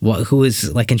 Who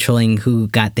was controlling who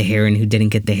got the hair and who didn't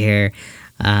get the hair?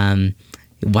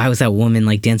 Why was that woman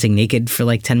dancing naked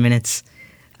for 10 minutes?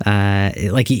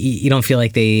 You don't feel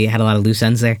like they had a lot of loose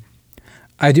ends there?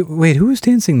 I do. Wait, who was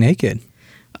dancing naked?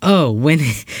 Oh,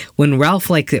 when Ralph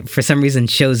for some reason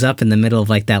shows up in the middle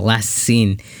of that last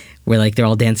scene where they're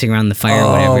all dancing around the fire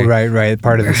or whatever. Oh, right,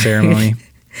 part of the ceremony.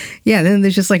 Yeah, then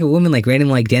there's just a woman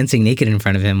randomly dancing naked in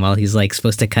front of him while he's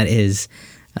supposed to cut his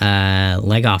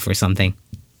leg off or something.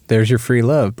 There's your free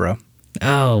love, bro.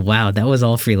 Oh, wow, that was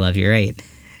all free love. You're right.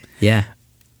 Yeah.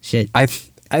 Shit. I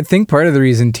think part of the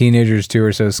reason teenagers too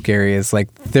are so scary is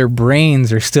their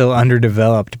brains are still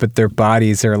underdeveloped, but their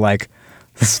bodies are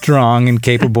strong and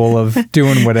capable of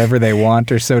doing whatever they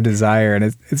want or so desire,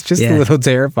 and it's just a little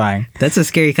terrifying. That's a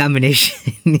scary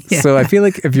combination. Yeah. So I feel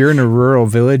like if you're in a rural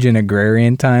village in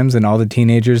agrarian times and all the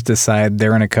teenagers decide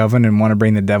they're in a coven and want to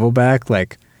bring the devil back,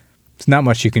 there's not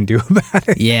much you can do about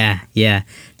it. Yeah.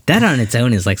 That on its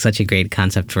own is like such a great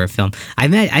concept for a film. I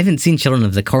haven't seen Children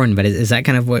of the Corn, but is that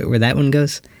kind of where that one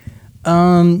goes?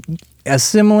 A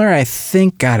similar, I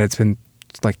think, God, it's been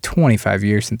like 25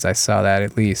 years since I saw that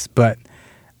at least, but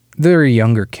they're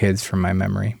younger kids from my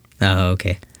memory. Oh,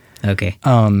 okay.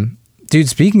 Dude,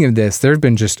 speaking of this, there have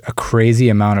been just a crazy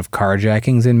amount of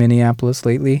carjackings in Minneapolis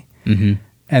lately. Mm-hmm.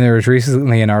 And there was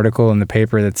recently an article in the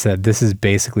paper that said this is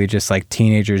basically just like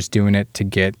teenagers doing it to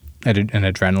get an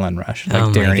adrenaline rush,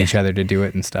 like daring each other to do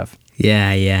it and stuff.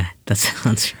 Yeah, that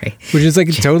sounds right. Which is like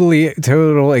a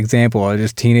total example of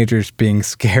just teenagers being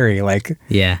scary. Like,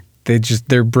 yeah,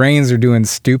 their brains are doing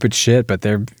stupid shit, but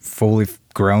they're fully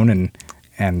grown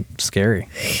and scary.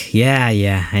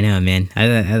 Yeah, I know, man.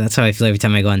 That's how I feel every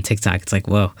time I go on TikTok. It's like,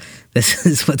 whoa, this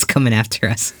is what's coming after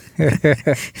us.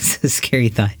 It's a scary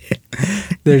thought.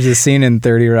 There's a scene in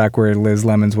 30 Rock where Liz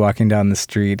Lemon's walking down the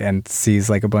street and sees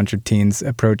like a bunch of teens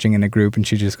approaching in a group, and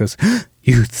she just goes,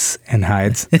 "Youths," and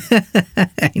hides.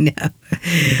 I know.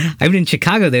 I mean, in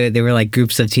Chicago, there were like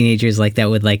groups of teenagers like that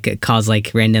would like cause like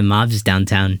random mobs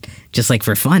downtown, just like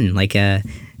for fun. Like, I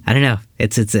don't know.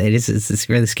 It's a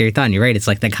really scary thought. And you're right. It's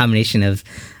like that combination of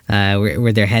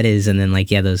where their head is, and then like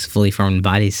those fully formed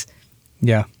bodies.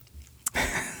 Yeah.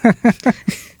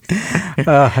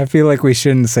 I feel like we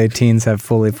shouldn't say teens have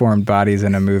fully formed bodies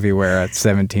in a movie where a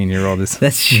 17-year-old is.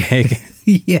 That's true.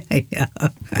 Yeah.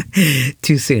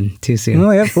 Too soon.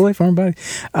 Well, yeah, fully formed body.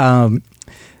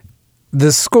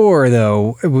 The score,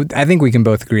 though, I think we can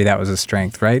both agree that was a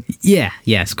strength, right?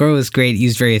 Yeah. Score was great,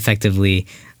 used very effectively.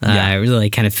 Really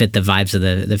kind of fit the vibes of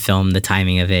the film, the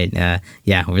timing of it.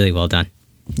 Really well done.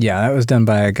 Yeah, that was done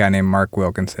by a guy named Mark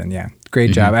Wilkinson. Yeah,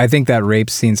 great job. I think that rape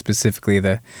scene specifically,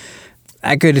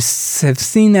 I could have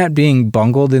seen that being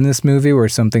bungled in this movie where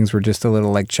some things were just a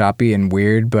little like choppy and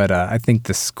weird, but I think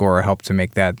the score helped to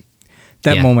make that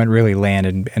moment really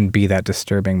land and be that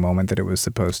disturbing moment that it was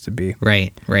supposed to be.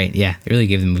 Right. Yeah, it really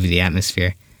gave the movie the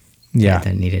atmosphere that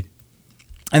it needed.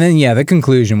 And then, the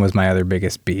conclusion was my other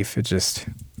biggest beef.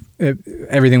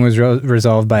 Everything was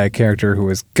resolved by a character who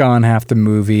was gone half the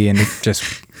movie, and it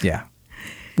just,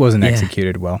 wasn't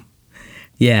executed well.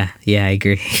 Yeah, I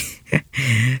agree.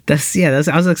 I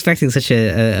was expecting such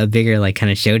a bigger like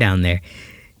kind of showdown there.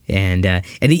 And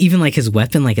even like his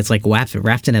weapon, like it's like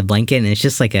wrapped in a blanket, and it's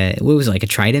just like a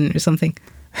trident or something.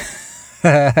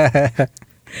 What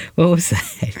was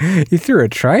that? He threw a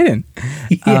trident.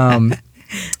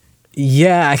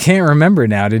 Yeah. I can't remember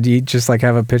now. Did he just like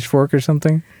have a pitchfork or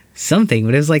something? Something,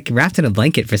 but it was like wrapped in a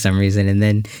blanket for some reason, and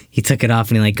then he took it off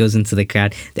and he like goes into the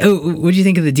crowd. Oh, what did you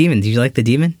think of the demon? Did you like the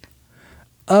demon?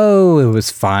 Oh, it was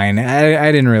fine.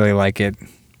 I didn't really like it.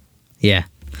 Yeah.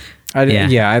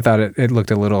 I thought it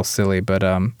looked a little silly, but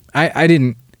I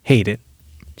didn't hate it.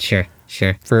 Sure.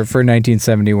 For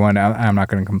 1971, I'm not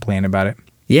going to complain about it.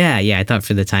 Yeah, I thought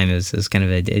for the time it was kind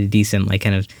of a decent, like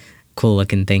kind of cool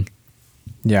looking thing.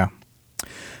 Yeah.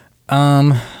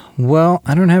 Well,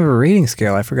 I don't have a rating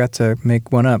scale. I forgot to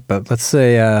make one up, but let's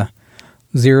say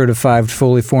 0 to 5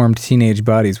 fully formed teenage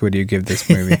bodies. What do you give this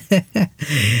movie?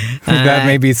 That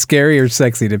may be scary or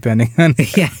sexy, depending on.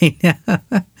 Yeah, I know.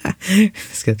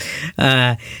 That's good.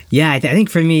 I think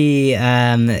for me,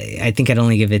 I think I'd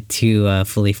only give it 2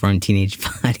 fully formed teenage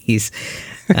bodies.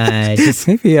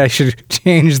 Maybe I should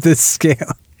change this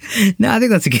scale. No, I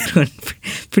think that's a good one.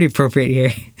 Pretty appropriate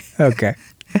here. Okay.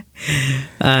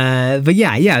 But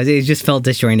it just felt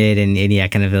disjointed and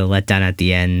kind of a letdown at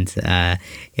the end. I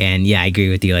agree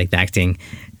with you. Like the acting,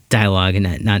 dialogue,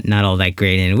 and not all that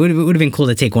great. And it would have been cool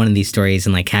to take one of these stories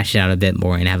and like hash it out a bit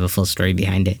more and have a full story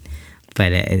behind it.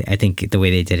 But I think the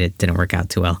way they did it didn't work out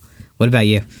too well. What about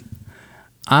you?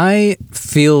 I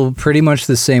feel pretty much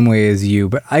the same way as you,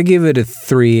 but I give it a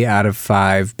 3 out of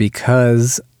 5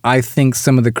 because I think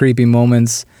some of the creepy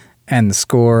moments and the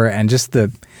score and just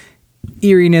the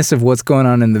eeriness of what's going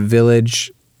on in the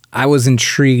village, I was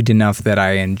intrigued enough that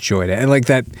I enjoyed it. And like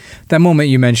that moment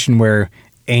you mentioned where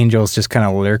Angel's just kind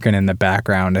of lurking in the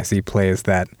background as he plays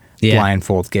that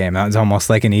blindfold game. That was almost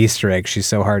like an Easter egg. She's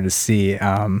so hard to see.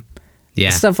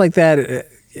 Stuff like that.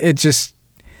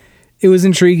 It was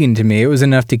intriguing to me. It was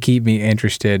enough to keep me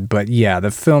interested. But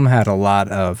the film had a lot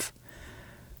of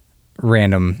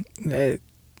random, I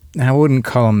wouldn't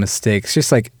call them mistakes,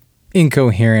 just like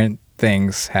incoherent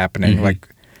things happening.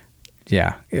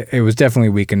 It was definitely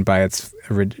weakened by its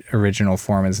original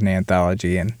form as an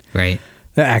anthology, and the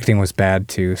acting was bad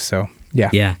too. So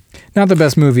not the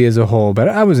best movie as a whole, but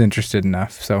I was interested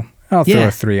enough, so I'll throw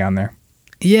a 3 on there.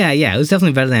 It was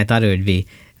definitely better than I thought it would be.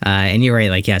 And you're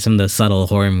right, some of those subtle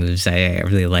horror moves I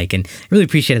really like, and I really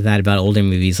appreciated that about older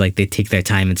movies. Like they take their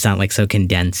time; it's not like so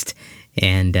condensed,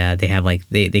 and they have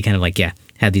they kind of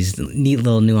have these neat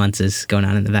little nuances going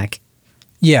on in the back.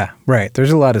 Yeah, right.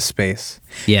 There's a lot of space.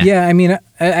 Yeah. I mean,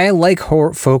 I like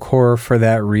folk horror for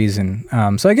that reason.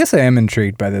 So I guess I am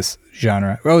intrigued by this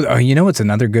genre. Oh, you know what's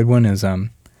another good one is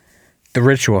The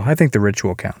Ritual. I think The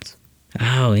Ritual counts.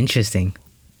 Oh, interesting.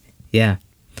 Yeah.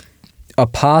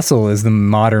 Apostle is the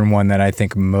modern one that I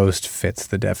think most fits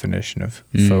the definition of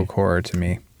folk horror to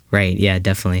me. Right. Yeah.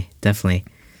 Definitely.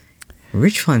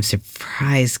 Ritual, I'm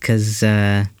surprised because.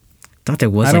 Thought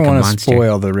there was I don't want to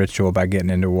spoil The Ritual by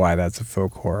getting into why that's a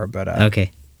folk horror, but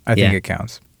okay. I think it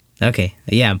counts. Okay,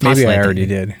 yeah, maybe I already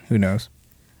did. Who knows?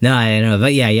 No, I don't know,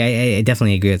 but I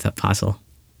definitely agree with Apostle.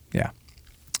 Yeah,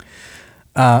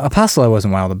 Apostle I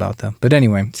wasn't wild about though. But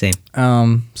anyway, same.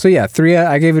 So 3.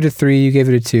 I gave it a 3. You gave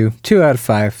it a 2. 2 out of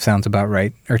 5 sounds about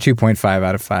right, or 2.5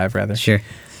 out of 5 rather. Sure.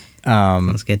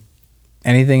 Sounds good.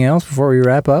 Anything else before we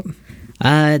wrap up?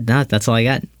 No, that's all I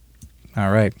got.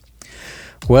 All right.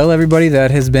 Well, everybody, that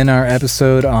has been our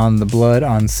episode on The Blood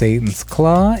on Satan's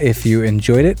Claw. If you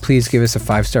enjoyed it, please give us a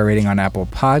 5-star rating on Apple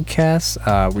Podcasts.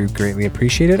 We greatly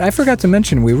appreciate it. I forgot to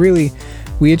mention,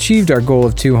 we achieved our goal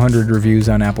of 200 reviews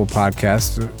on Apple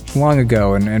Podcasts long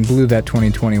ago and blew that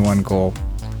 2021 goal.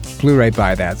 Blew right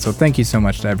by that. So thank you so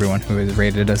much to everyone who has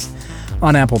rated us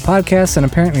on Apple Podcasts, and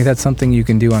apparently that's something you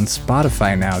can do on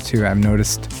Spotify now too. I've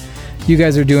noticed you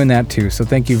guys are doing that too, so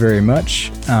thank you very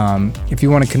much. If you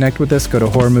want to connect with us, go to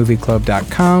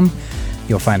horrormovieclub.com.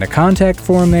 You'll find a contact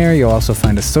form there. You'll also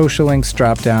find a social links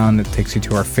drop down that takes you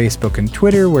to our Facebook and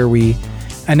Twitter, where we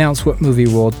announce what movie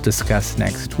we'll discuss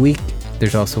next week.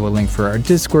 There's also a link for our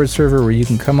Discord server where you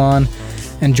can come on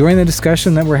and join the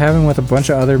discussion that we're having with a bunch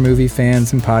of other movie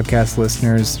fans and podcast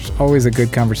listeners. There's always a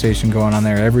good conversation going on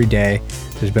there every day.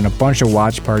 There's been a bunch of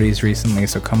watch parties recently,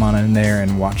 so come on in there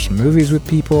and watch some movies with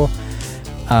people.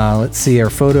 Let's see, our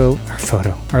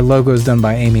logo is done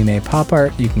by Amy May Pop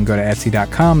Art. You can go to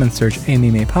Etsy.com and search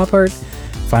Amy May Pop Art.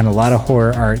 Find a lot of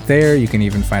horror art there. You can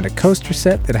even find a coaster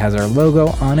set that has our logo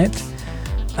on it.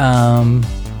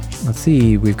 Let's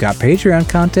see, we've got Patreon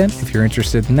content if you're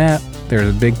interested in that.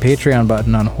 There's a big Patreon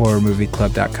button on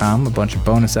horrormovieclub.com, a bunch of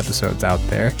bonus episodes out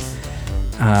there.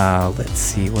 Let's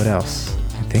see, what else?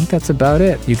 I think that's about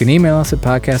it. You can email us at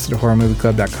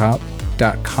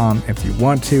podcast@horrormovieclub.com if you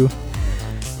want to.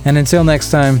 And until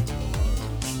next time,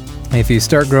 if you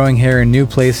start growing hair in new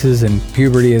places and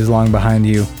puberty is long behind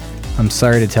you, I'm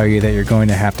sorry to tell you that you're going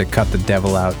to have to cut the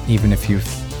devil out. Even if you've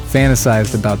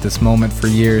fantasized about this moment for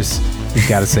years, you've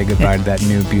got to say goodbye to that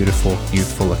new, beautiful,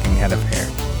 youthful-looking head of hair.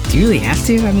 Do you really have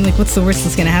to? I mean, like, what's the worst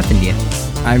that's going to happen to you?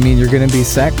 I mean, you're going to be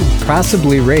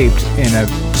possibly raped in a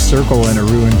circle in a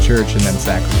ruined church and then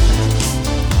sacrificed.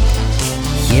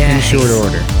 Yeah. In short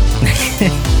order.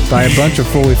 By a bunch of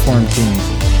fully formed teens.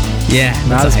 Yeah.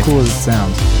 Not as cool as it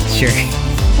sounds. Sure.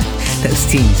 Those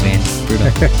teens, man. Brutal.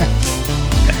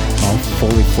 All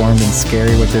fully formed and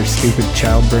scary with their stupid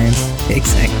child brains.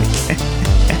 Exactly.